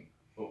it seem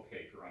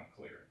opaque or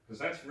unclear. Because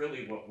that's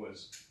really what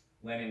was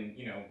Lenin,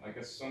 you know, I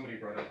guess somebody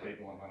brought up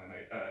Hegel and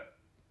Lenin.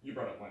 You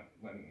brought up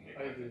Lenin and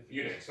Hegel. I did.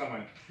 You did.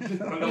 Someone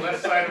from the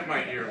left side of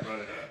my ear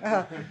brought it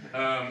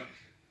up.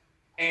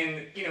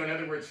 And, you know, in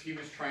other words, he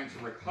was trying to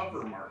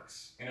recover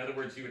Marx. In other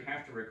words, you would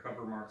have to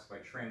recover Marx by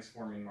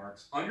transforming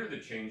Marx under the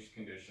changed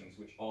conditions,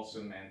 which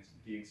also meant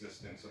the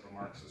existence of a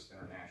Marxist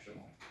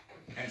international.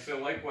 And so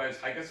likewise,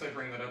 I guess I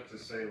bring that up to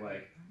say,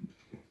 like,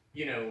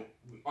 you know,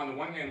 on the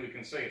one hand, we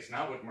can say it's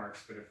not what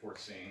Marx could have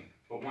foreseen,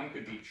 but one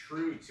could be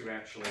true to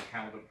actually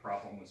how the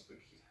problem was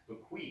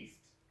bequeathed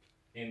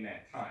in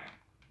that time.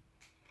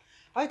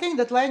 I think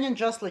that Lenin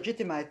just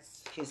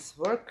legitimized his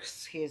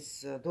works,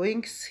 his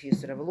doings,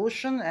 his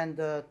revolution, and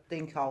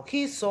think how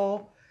he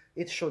saw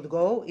it should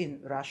go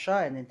in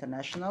Russia and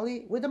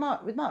internationally with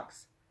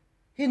Marx.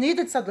 He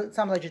needed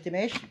some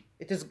legitimation.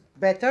 It is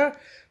better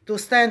to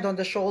stand on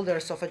the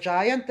shoulders of a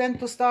giant than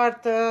to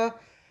start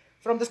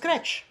from the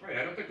scratch. Right,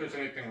 I don't think there's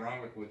anything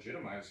wrong with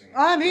legitimizing.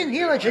 I mean,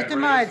 he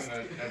legitimized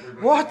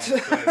what?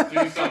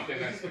 Do something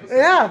that's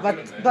yeah,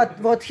 but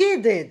what he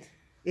did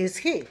is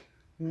he,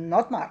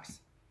 not Marx.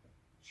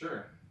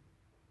 Sure.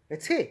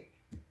 It's he.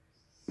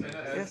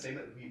 Yes.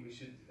 We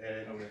should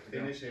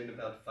finish in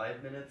about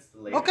 5 minutes.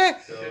 Late, okay,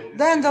 so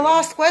then the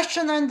last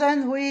question, and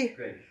then we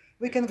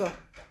can go.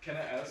 Can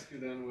I ask you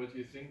then what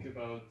you think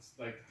about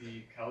like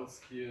the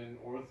Kautskian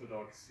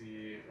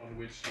orthodoxy on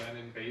which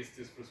Lenin based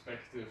his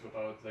perspective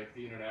about like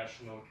the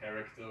international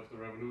character of the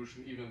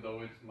revolution, even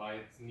though it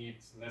might need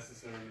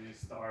necessarily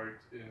start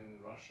in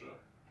Russia,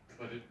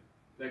 but it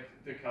like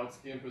the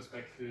Kautskian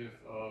perspective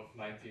of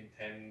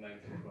 1910,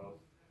 1912.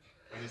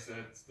 When he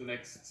said the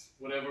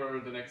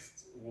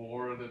next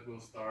war that will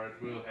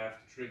start will have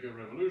to trigger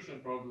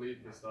revolution, probably it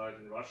will start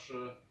in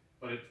Russia,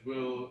 but it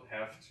will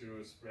have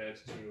to spread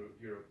to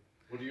Europe.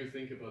 What do you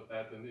think about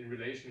that and in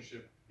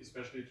relationship,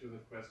 especially to the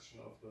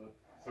question of the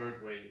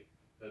third way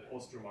that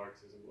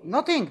Austro-Marxism was?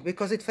 Nothing,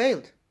 because it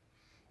failed.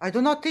 I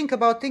do not think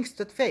about things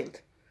that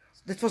failed.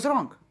 That was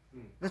wrong.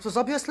 That was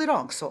obviously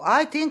wrong. So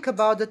I think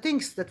about the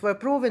things that were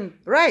proven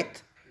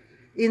right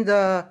in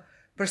the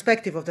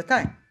perspective of the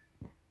time.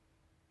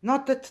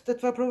 Not that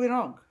were proven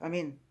wrong. I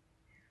mean,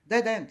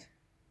 dead end.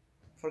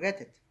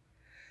 Forget it.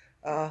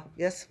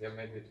 Yes? Yeah,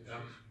 maybe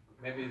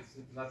it's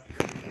not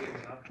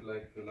enough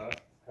like the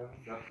last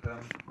discussion,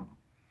 but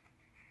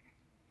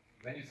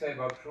when you say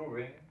about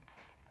proving,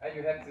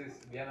 you had this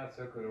Vienna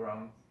circle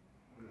around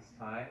this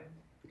time,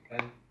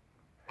 and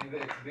in the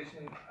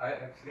exhibition I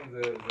have seen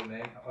the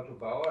name Otto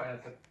Bauer, and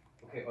I said,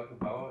 okay, Otto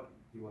Bauer,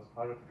 he was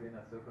part of the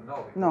Vienna circle.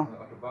 No, it wasn't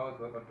Otto Bauer, it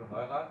was Otto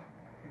Neurath,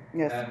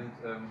 yes. And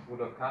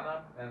Rudolf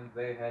Carnap, and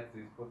they had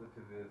this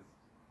positivist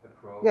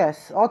approach.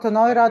 Yes, Otto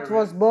Neurath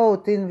was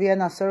both in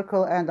Vienna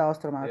circle and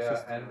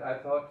Austro-Marxist. Yeah, and I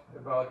thought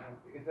about,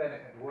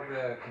 was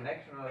there a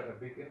connection or a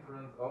big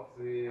influence of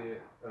the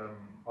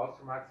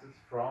Austro-Marxists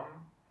from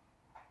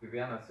the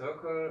Vienna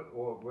circle,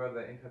 or were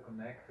they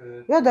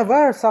interconnected? Yeah, there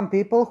were some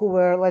people who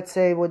were, let's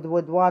say, with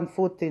one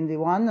foot in the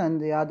one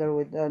and the other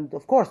with, and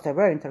of course there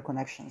were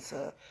interconnections,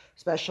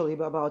 especially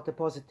about the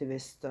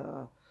positivist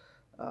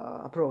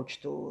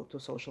approach to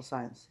social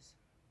sciences.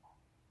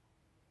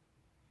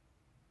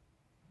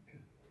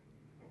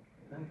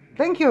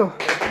 Thank you.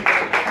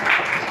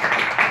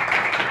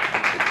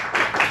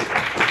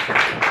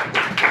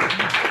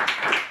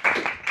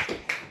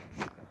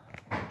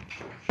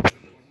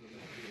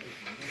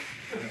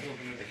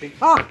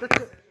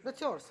 That's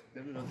yours.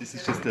 No, this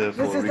is just for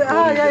This is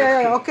recording.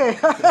 yeah, okay.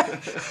 I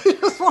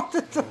just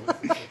wanted to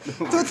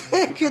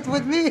take it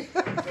with me.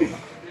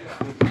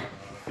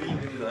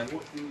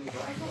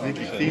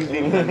 Wirklich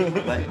vielen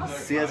Dank. War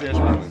sehr, sehr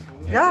spannend.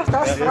 Ja,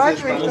 das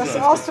freut mich, dass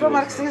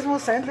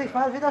Austro-Marxismus endlich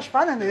mal wieder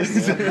spannend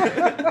ist.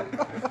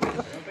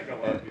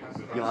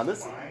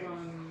 Johannes,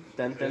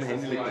 dein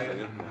Handy liegt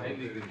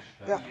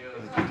da. Ja.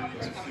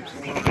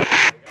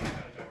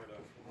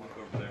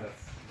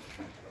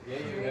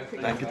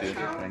 Danke dir.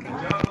 Danke.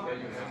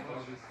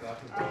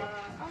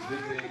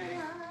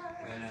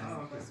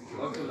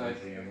 Also like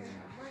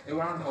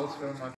around Austria